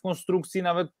ciekaw, jak w konstrukcji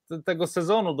nawet tego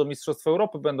sezonu do Mistrzostw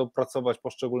Europy będą pracować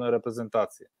poszczególne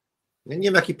reprezentacje. Ja nie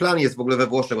wiem, jaki plan jest w ogóle we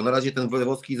Włoszech, bo na razie ten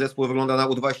włoski zespół wygląda na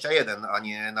U21, a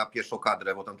nie na pierwszą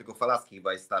kadrę, bo tam tylko Falaschi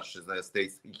chyba jest starszy z tej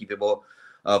ekipy, bo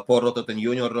Porro to ten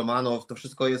junior, Romano, to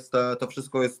wszystko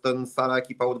jest ten stara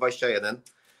ekipa U21.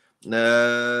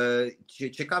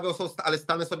 Ciekawe są, ale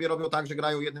Stany sobie robią tak, że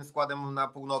grają jednym składem na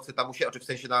północy, tam czy w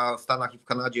sensie w Stanach i w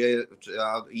Kanadzie,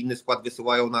 a inny skład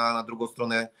wysyłają na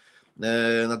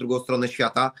drugą stronę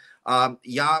świata. A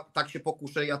ja tak się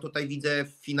pokuszę, ja tutaj widzę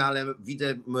w finale,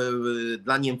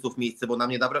 dla Niemców miejsce, bo na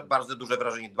mnie bardzo dobre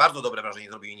wrażenie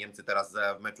zrobili Niemcy teraz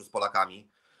w meczu z Polakami.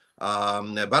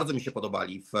 Bardzo mi się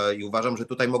podobali i uważam, że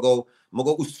tutaj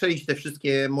mogą ustrzelić te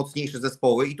wszystkie mocniejsze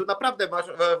zespoły i tu naprawdę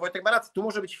Wojtek ma rację, tu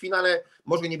może być w finale,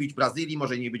 może nie być Brazylii,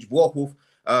 może nie być Włochów,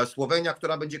 Słowenia,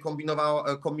 która będzie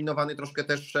kombinowany troszkę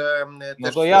też.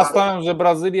 No to ja stawiam, że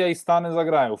Brazylia i Stany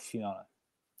zagrają w finale.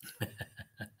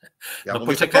 Ja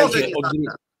poczekajcie,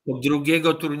 od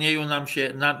drugiego turnieju nam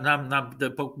się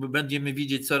będziemy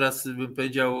widzieć coraz, bym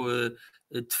powiedział,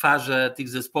 twarze tych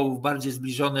zespołów bardziej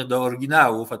zbliżone do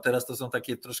oryginałów, a teraz to są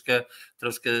takie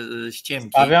troszkę ściemki.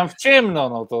 Stawiam w ciemno,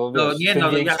 no to wiesz,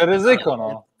 większe ryzyko.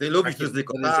 No. Ty lubisz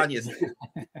ryzyko, panie.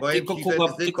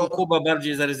 Tylko Kuba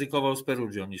bardziej zaryzykował z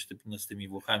Perugią niż z tymi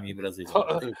Włochami i Brazylią.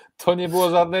 To nie było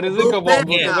żadne ryzyko, bo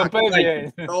był tego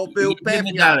pewien. To był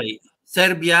pewien. Dalej.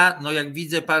 Serbia, no jak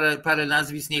widzę parę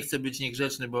nazwisk, nie chcę być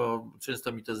niegrzeczny, bo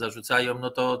często mi to zarzucają, no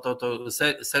to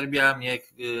Serbia mnie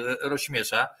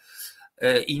rozśmiesza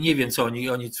i nie wiem, co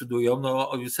oni cudują.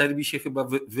 No Serbii się chyba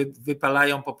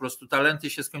wypalają, po prostu talenty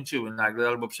się skończyły nagle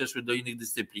albo przeszły do innych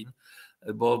dyscyplin,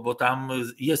 bo tam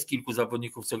jest kilku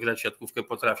zawodników, co grać w siatkówkę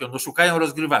potrafią. No szukają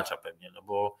rozgrywacza pewnie, no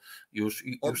bo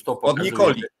już to pokazuje. Od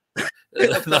Nikoli.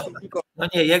 No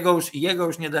nie, jego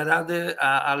już nie da rady,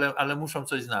 ale muszą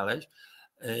coś znaleźć.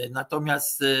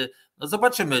 Natomiast no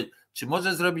zobaczymy, czy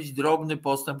może zrobić drobny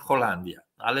postęp Holandia,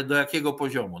 ale do jakiego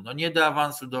poziomu? No nie do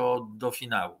awansu do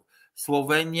finału.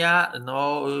 Słowenia,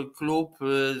 no klub,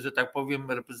 że tak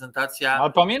powiem, reprezentacja.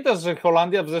 Ale pamiętasz, że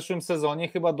Holandia w zeszłym sezonie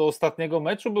chyba do ostatniego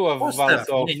meczu była w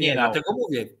walce o finał. Nie, dlatego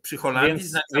mówię, przy Holandii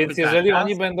więc jeżeli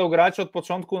oni będą grać od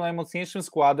początku najmocniejszym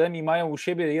składem i mają u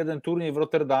siebie jeden turniej w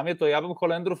Rotterdamie, to ja bym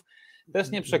Holendrów też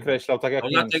nie przekreślał, tak jak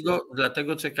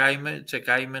dlatego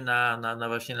czekajmy na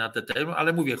właśnie na te termy,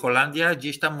 ale mówię, Holandia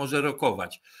gdzieś tam może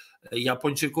rokować.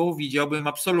 Japończyków widziałbym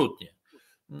absolutnie.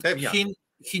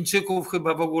 Chińczyków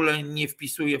chyba w ogóle nie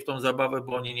wpisuje w tą zabawę,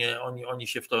 bo oni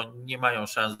się w to nie mają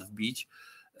szans wbić.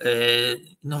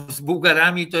 No, z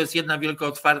Bułgarami to jest jedna wielka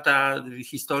otwarta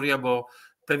historia, bo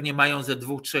pewnie mają ze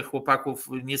 2-3 chłopaków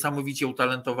niesamowicie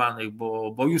utalentowanych,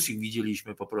 bo już ich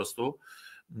widzieliśmy po prostu,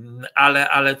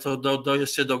 ale to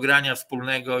jeszcze do grania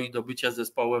wspólnego i do bycia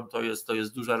zespołem to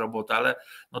jest duża robota, ale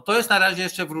no to jest na razie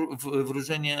jeszcze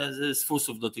wróżenie z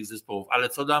fusów do tych zespołów, ale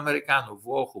co do Amerykanów,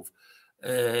 Włochów,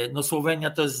 no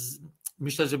Słowenia to jest,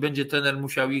 myślę, że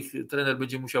trener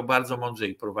będzie musiał bardzo mądrze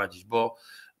ich prowadzić, bo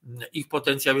ich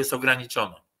potencjał jest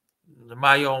ograniczony.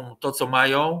 Mają to, co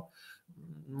mają,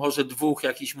 może 2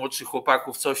 jakichś młodszych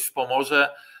chłopaków coś wspomoże,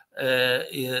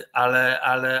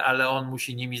 ale on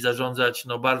musi nimi zarządzać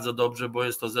no bardzo dobrze, bo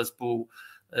jest to zespół,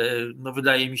 no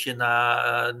wydaje mi się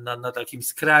na takim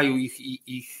skraju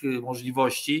ich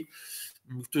możliwości.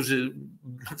 którzy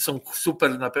są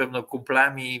super na pewno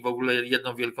kumplami i w ogóle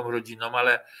jedną wielką rodziną,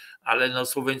 ale no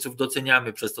Słoweńców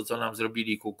doceniamy przez to, co nam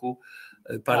zrobili Kuku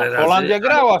parę razy. Holandia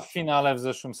grała w finale w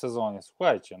zeszłym sezonie,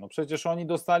 słuchajcie, no przecież oni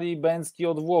dostali bęcki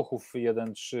od Włochów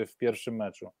 1-3 w pierwszym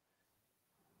meczu.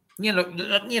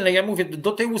 Nie, ja mówię,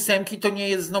 do tej 8 to nie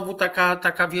jest znowu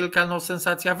taka wielka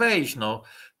sensacja wejść.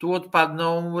 Tu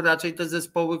odpadną raczej te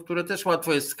zespoły, które też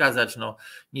łatwo jest wskazać.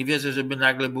 Nie wierzę, żeby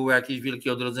nagle było jakieś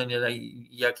wielkie odrodzenie,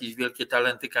 jakieś wielkie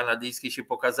talenty kanadyjskie się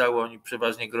pokazały. Oni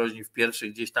przeważnie groźni w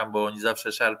pierwszych gdzieś tam, bo oni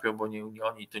zawsze szarpią, bo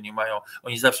oni to nie mają,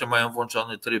 oni zawsze mają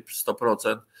włączony tryb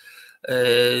 100%.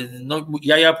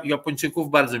 Japończyków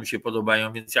bardzo mi się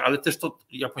podobają, więc ale też to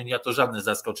Japonia to żadne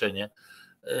zaskoczenie.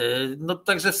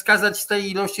 Także wskazać z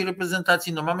tej ilości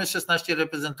reprezentacji, mamy 16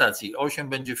 reprezentacji, 8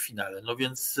 będzie w finale,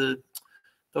 więc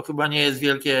to chyba nie jest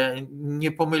wielkie,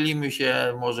 nie pomylimy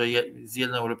się, może z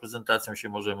jedną reprezentacją się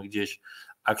możemy gdzieś,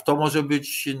 a kto może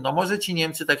być, może ci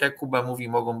Niemcy, tak jak Kuba mówi,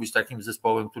 mogą być takim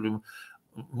zespołem, którym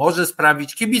może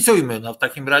sprawić, kibicujmy w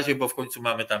takim razie, bo w końcu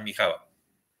mamy tam Michała.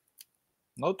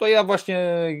 No to ja właśnie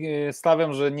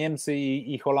stawiam, że Niemcy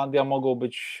i Holandia mogą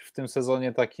być w tym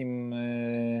sezonie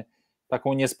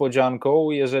taką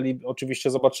niespodzianką, jeżeli oczywiście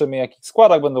zobaczymy, jakich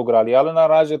składach będą grali, ale na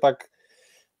razie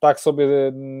tak sobie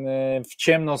w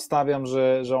ciemno stawiam,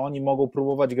 że oni mogą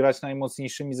próbować grać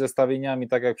najmocniejszymi zestawieniami,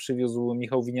 tak jak przywiózł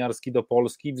Michał Winiarski do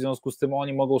Polski, w związku z tym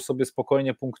oni mogą sobie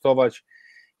spokojnie punktować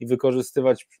i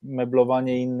wykorzystywać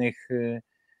meblowanie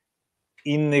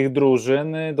innych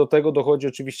drużyn. Do tego dochodzi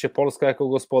oczywiście Polska jako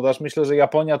gospodarz. Myślę, że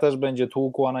Japonia też będzie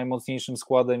tłukła najmocniejszym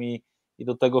składem i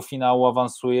do tego finału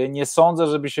awansuje. Nie sądzę,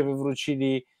 żeby się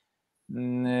wywrócili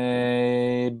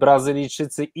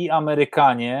Brazylijczycy i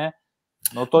Amerykanie.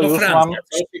 To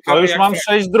już mam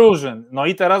 6 drużyn.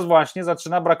 I teraz właśnie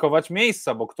zaczyna brakować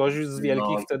miejsca, bo ktoś z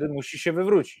wielkich wtedy musi się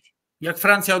wywrócić. Jak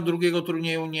Francja od drugiego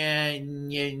turnieju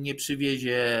nie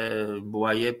przywiezie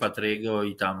Boye, Patriego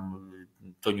i tam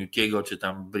Toniutiego, czy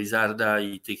tam Brizarda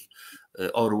i tych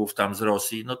orłów tam z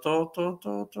Rosji,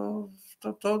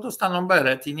 to dostaną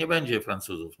beret i nie będzie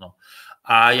Francuzów.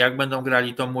 A jak będą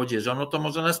grali tą młodzieżą, to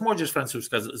może nas młodzież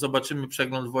francuska, zobaczymy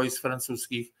przegląd wojsk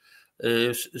francuskich,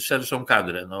 szerszą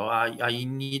kadrę, a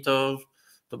inni to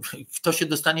kto się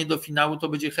dostanie do finału, to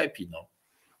będzie happy.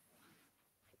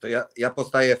 To ja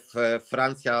postaję w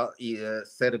Francja i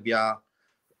Serbia,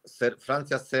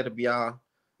 Serbia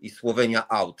i Słowenia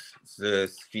out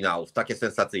z finałów, takie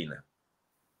sensacyjne.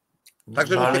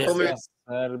 Także muszę pomylić.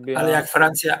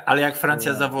 Ale jak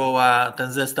Francja zawoła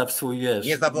ten zestaw swój, wiesz.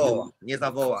 Nie zawoła.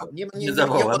 Nie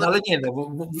zawoła.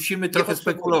 Musimy trochę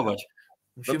spekulować.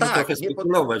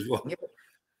 Spekulować, bo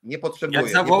nie potrzebuje. Jak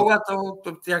zawoła, to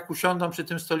jak usiądą przy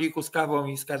tym stoliku z kawą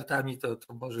i z kartami, to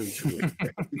może być.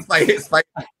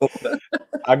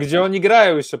 A gdzie oni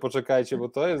grają jeszcze, poczekajcie, bo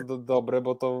to jest dobre,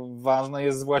 bo to ważne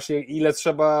jest właśnie, ile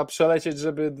trzeba przelecieć,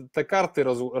 żeby te karty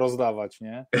rozdawać,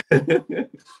 nie?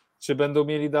 Czy będą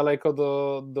mieli daleko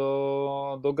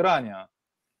do grania?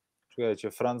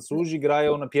 Słuchajcie, Francuzi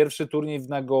grają na pierwszy turniej w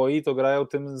Nagoi, to grają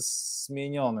tym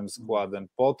zmienionym składem.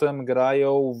 Potem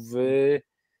grają w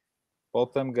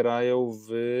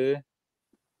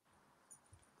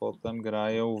Tak,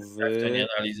 to nie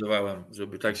analizowałem,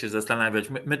 żeby tak się zastanawiać.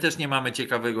 My też nie mamy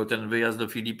ciekawego, ten wyjazd do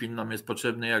Filipin nam jest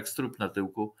potrzebny jak strób na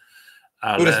tyłku,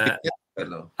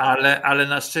 ale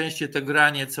na szczęście to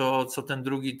granie co ten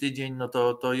drugi tydzień,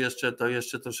 to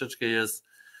jeszcze troszeczkę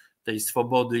jest tej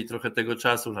swobody i trochę tego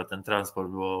czasu na ten transport,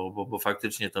 bo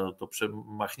faktycznie to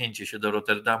przemachnięcie się do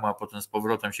Rotterdamu, a potem z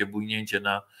powrotem się bujnięcie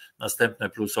na następne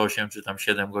 +8 czy tam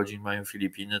 7 godzin mają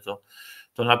Filipiny,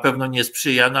 to na pewno nie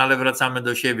sprzyja, ale wracamy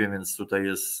do siebie, więc tutaj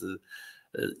jest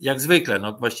jak zwykle,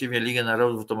 właściwie Ligę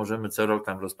Narodów to możemy co rok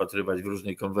tam rozpatrywać w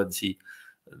różnej konwencji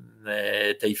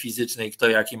tej fizycznej, kto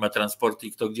jaki ma transport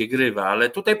i kto gdzie grywa, ale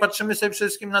tutaj patrzymy sobie przede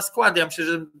wszystkim na skład. Ja myślę,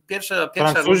 że pierwsza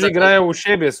Francuzi runda grają u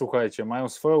siebie, słuchajcie, mają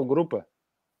swoją grupę.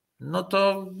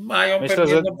 To mają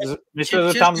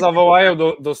myślę, że tam zawołają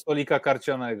do stolika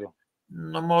karcianego.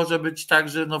 Może być tak,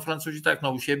 że Francuzi tak,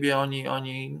 u siebie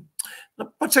oni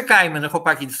poczekajmy,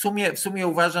 chłopaki, w sumie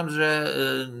uważam, że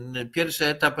pierwszy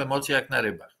etap emocji jak na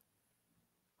rybach.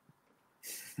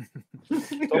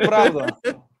 To prawda.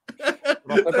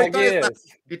 Tak jest.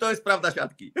 I to jest prawda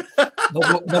siatki.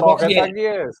 Tak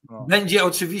jest. Będzie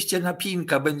oczywiście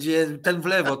napinka, będzie ten w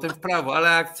lewo, ten w prawo, ale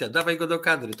akcja, dawaj go do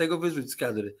kadry, tego wyrzuć z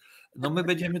kadry. My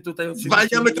będziemy tutaj oczywiście...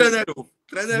 Zwalniamy trenerów.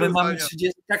 My mamy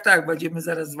 30, tak, będziemy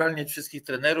zaraz zwalniać wszystkich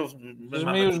trenerów.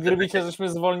 My już Grybicie, żeśmy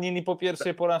zwolnili po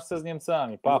pierwszej porażce z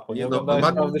Niemcami. Papo, nie oglądałeś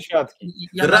Prawdy Siatki.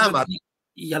 Dramat.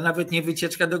 Ja nawet nie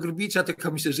wycieczka do Grubicza,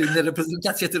 tylko myślę, że inne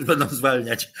reprezentacje też będą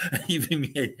zwalniać i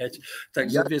wymieniać.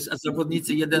 Także wiesz, a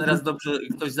zawodnicy jeden raz dobrze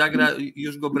ktoś zagra,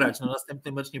 już go brać. No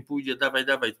następny mecz nie pójdzie, dawaj,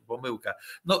 pomyłka.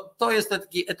 No to jest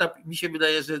taki etap, mi się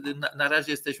wydaje, że na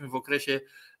razie jesteśmy w okresie,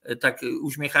 tak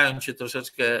uśmiechając się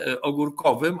troszeczkę,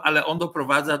 ogórkowym, ale on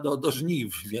doprowadza do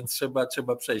żniw, więc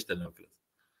trzeba przejść ten okres.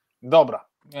 Dobra,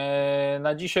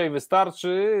 na dzisiaj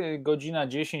wystarczy, godzina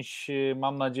 10,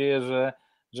 mam nadzieję, że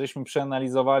żeśmy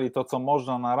przeanalizowali to, co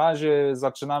można na razie.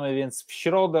 Zaczynamy więc w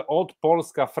środę od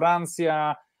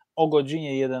Polska-Francja o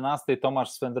godzinie 11,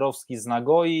 Tomasz Swędrowski z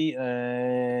Nagoi,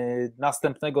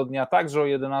 następnego dnia także o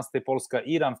 11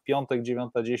 Polska-Iran, w piątek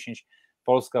 9:10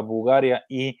 Polska-Bułgaria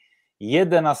i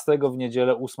 11 w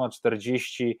niedzielę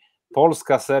 8:40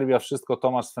 Polska-Serbia, wszystko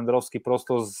Tomasz Swędrowski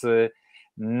prosto z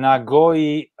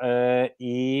Nagoi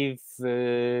i w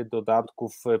dodatku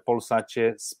w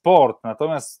Polsacie Sport.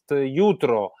 Natomiast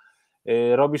jutro,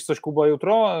 robisz coś, Kuba,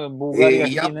 jutro? Bułgaria,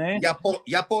 Chiny?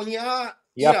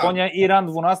 Japonia, Iran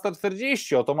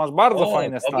 12:40. O, to masz bardzo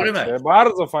fajne starcie,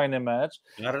 bardzo fajny mecz.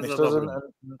 Myślę, że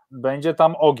będzie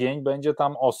tam ogień, będzie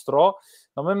tam ostro.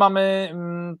 No my mamy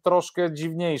troszkę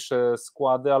dziwniejsze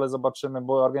składy, ale zobaczymy,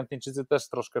 bo Argentyńczycy też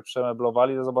troszkę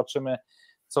przemeblowali, zobaczymy,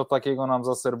 co takiego nam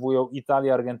zaserwują.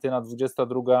 Italia, Argentyna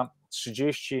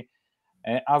 22:30,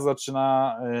 a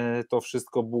zaczyna to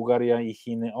wszystko Bułgaria i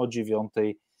Chiny o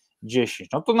 9:10.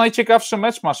 No to najciekawszy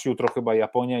mecz masz jutro chyba,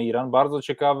 Japonia, Iran, bardzo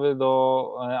ciekawy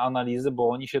do analizy, bo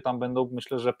oni się tam będą,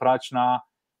 myślę, że prać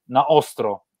na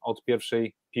ostro od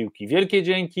pierwszej piłki. Wielkie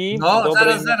dzięki. No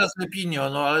zaraz Lepinio,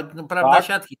 no ale prawda, tak?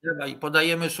 Siatki, i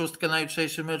podajemy szóstkę na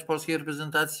jutrzejszy mecz polskiej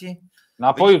reprezentacji?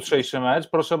 Na pojutrzejszy mecz,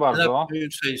 proszę bardzo. Na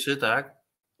pojutrzejszy, tak.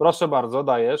 Proszę bardzo,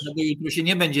 dajesz. No bo jutro się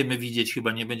nie będziemy widzieć,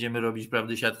 chyba nie będziemy robić,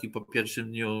 prawdy, siatki po pierwszym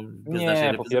dniu.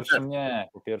 Nie,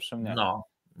 po pierwszym nie. No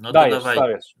to dajesz, dawaj.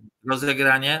 Stawiesz.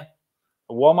 Rozegranie.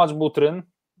 Łomacz, Butryn.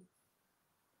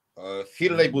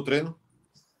 Firlej, Butryn.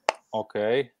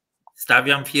 Okej.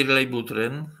 Stawiam Firlej,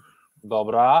 Butryn.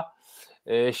 Dobra.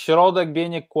 Środek,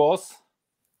 Bieniek, Kłos.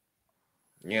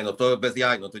 Nie, no to bez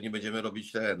jaj, no to nie będziemy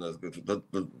robić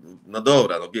no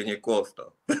dobra, no Bieniek, Kłos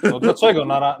to. No dlaczego?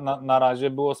 Na razie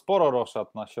było sporo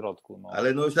roszad na środku. No.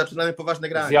 Ale no już zaczynamy poważne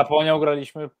granie. Z Japonią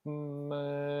graliśmy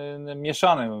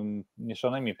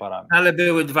mieszanymi parami. Ale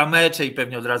były 2 mecze i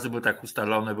pewnie od razu było tak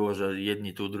ustalone, było, że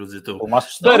jedni tu, drudzy tu. Tu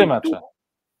masz 4 mecze.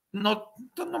 No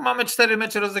mamy 4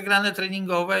 mecze rozegrane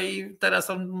treningowe i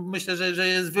teraz myślę, że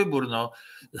jest wybór. No.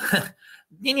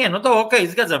 Nie, no to okej,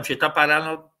 zgadzam się, ta para,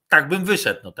 no tak bym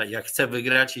wyszedł, no tak, jak chcę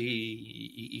wygrać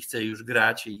i chcę już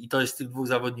grać i to jest tych 2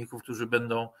 zawodników, którzy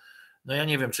będą, no ja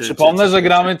nie wiem, czy... Przypomnę, że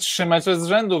gramy 3 mecze z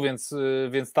rzędu,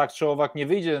 więc tak czy owak nie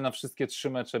wyjdzie na wszystkie 3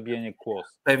 mecze Bieniek,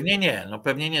 Kłos.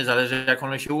 Pewnie nie, zależy jak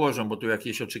one się ułożą, bo tu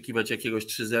jakieś oczekiwać jakiegoś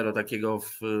 3-0 takiego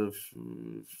w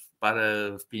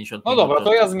parę w 50 minut. No dobra,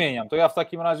 to ja zmieniam. To ja w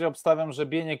takim razie obstawiam, że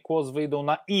Bieniek, Kłos wyjdą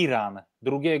na Iran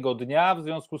drugiego dnia. W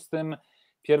związku z tym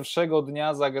pierwszego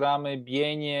dnia zagramy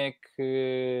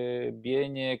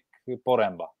Bieniek,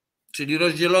 Poręba. Czyli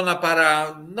rozdzielona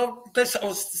para, no też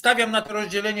stawiam na to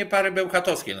rozdzielenie pary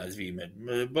bełchatowskiej, nazwijmy,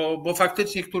 bo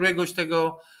faktycznie któregoś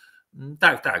tego,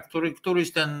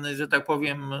 któryś ten, że tak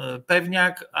powiem,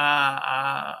 pewniak,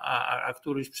 a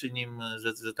któryś przy nim,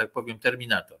 że tak powiem,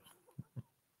 terminator.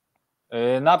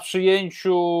 Na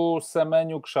przyjęciu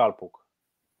Semeniuk, Szalpuk.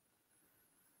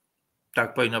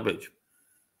 Tak powinno być.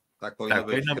 Tak powinno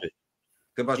być.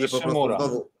 Chyba, że po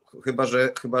prostu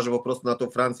chyba, że po prostu na tą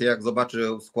Francję, jak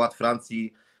zobaczył skład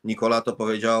Francji, Nicolas to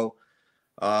powiedział: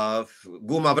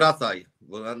 guma, wracaj,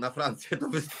 bo na Francję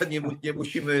to nie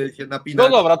musimy się napinać.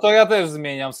 No dobra, to ja też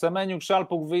zmieniam. Semeniuk,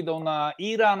 Szalpuk wyjdą na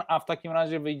Iran, a w takim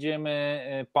razie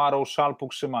wyjdziemy parą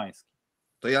Szalpuk-Szymański.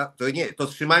 To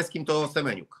z Szymańskim to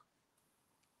Semeniuk.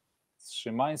 Z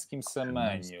Szymańskim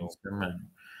Semeniuk.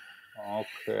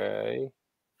 Okej.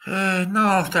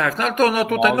 No tak, no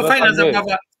tutaj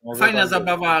no fajna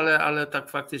zabawa, ale tak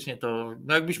faktycznie to,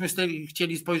 no jakbyśmy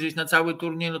chcieli spojrzeć na cały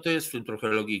turniej, no to jest w tym trochę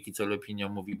logiki, co Lepinio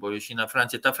mówi, bo jeśli na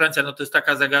Francję, ta Francja, no to jest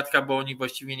taka zagadka, bo oni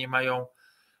właściwie nie mają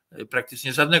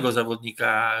praktycznie żadnego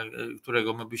zawodnika,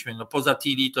 którego my byśmy, no poza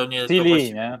Tilly to nie.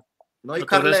 Tilly, nie? No i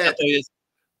Carlet.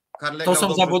 To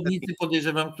są zawodnicy,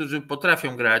 podejrzewam, którzy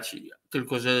potrafią grać,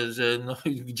 tylko że no,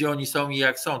 gdzie oni są i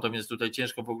jak są, to więc tutaj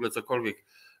ciężko w ogóle cokolwiek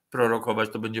prorokować,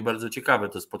 to będzie bardzo ciekawe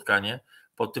to spotkanie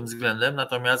pod tym względem,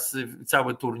 natomiast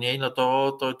cały turniej, no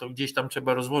to gdzieś tam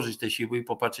trzeba rozłożyć te siły i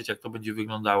popatrzeć, jak to będzie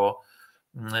wyglądało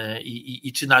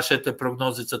i czy nasze te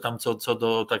prognozy, co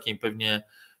do takiej pewnie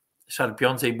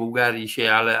szarpiącej Bułgarii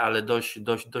się, ale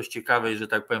dość ciekawej, że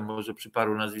tak powiem, może przy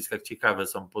paru nazwiskach ciekawe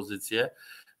są pozycje,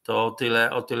 to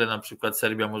o tyle na przykład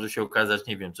Serbia może się okazać,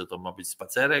 nie wiem, czy to ma być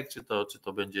spacerek, czy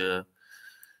to będzie,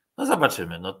 no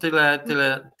zobaczymy, no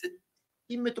tyle.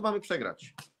 I my tu mamy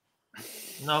przegrać.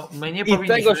 No my nie I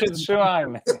powinniśmy. tego się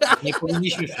trzymajmy. Nie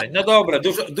powinniśmy przejść. No dobra,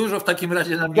 dużo w takim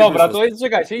razie nam nie Dobra, wyszło. to jest,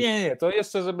 czekajcie, nie, to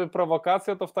jeszcze żeby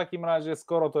prowokacja, to w takim razie,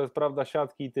 skoro to jest prawda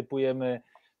siatki i typujemy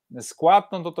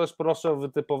skład, no to też proszę o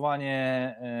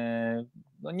wytypowanie,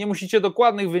 no nie musicie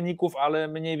dokładnych wyników, ale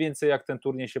mniej więcej jak ten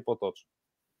turniej się potoczy.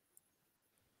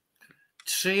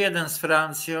 3-1 z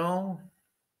Francją.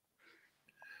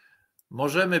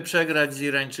 Możemy przegrać z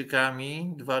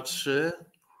Irańczykami 2-3.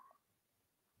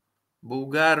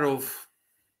 Bułgarów,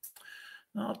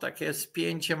 no takie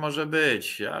spięcie może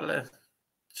być, ale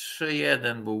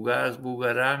 3-1 z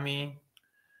Bułgarami.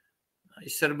 No i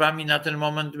Serbami na ten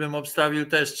moment bym obstawił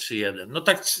też 3-1. No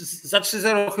tak za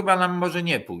 3-0 chyba nam może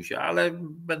nie pójść, ale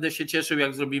będę się cieszył,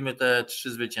 jak zrobimy te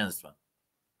 3 zwycięstwa.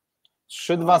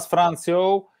 3-2 z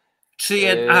Francją.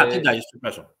 3-1, ty dajesz,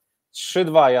 przepraszam.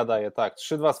 3-2 ja daję, tak.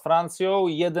 3-2 z Francją,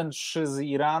 1-3 z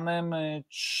Iranem,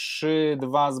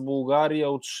 3-2 z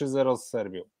Bułgarią, 3-0 z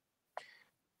Serbią.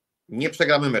 Nie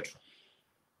przegramy meczu.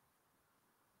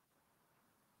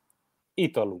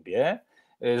 I to lubię.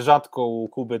 Rzadko u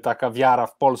Kuby taka wiara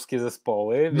w polskie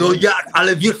zespoły. No więc... jak,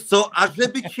 ale wiesz co, a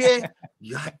żeby cię...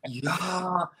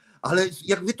 ale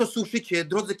jak wy to słyszycie,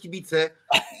 drodzy kibice,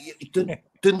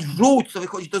 ten żółt, co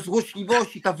wychodzi, to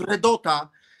złośliwości, ta wredota,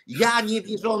 ja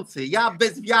niewierzący, ja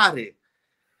bez wiary.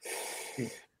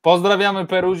 Pozdrawiamy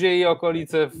Peruzię i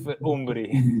okolice w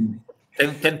Umbrii.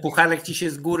 Ten pucharek ci się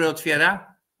z góry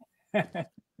otwiera?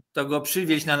 To go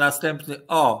przywieź na następny.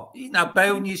 I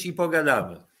napełnisz i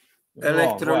pogadamy.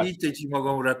 Elektrolity ci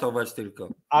mogą uratować tylko.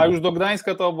 A już do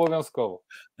Gdańska to obowiązkowo.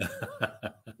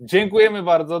 Dziękujemy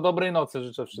bardzo. Dobrej nocy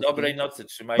życzę wszystkim. Dobrej nocy,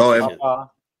 trzymajcie się. Pa.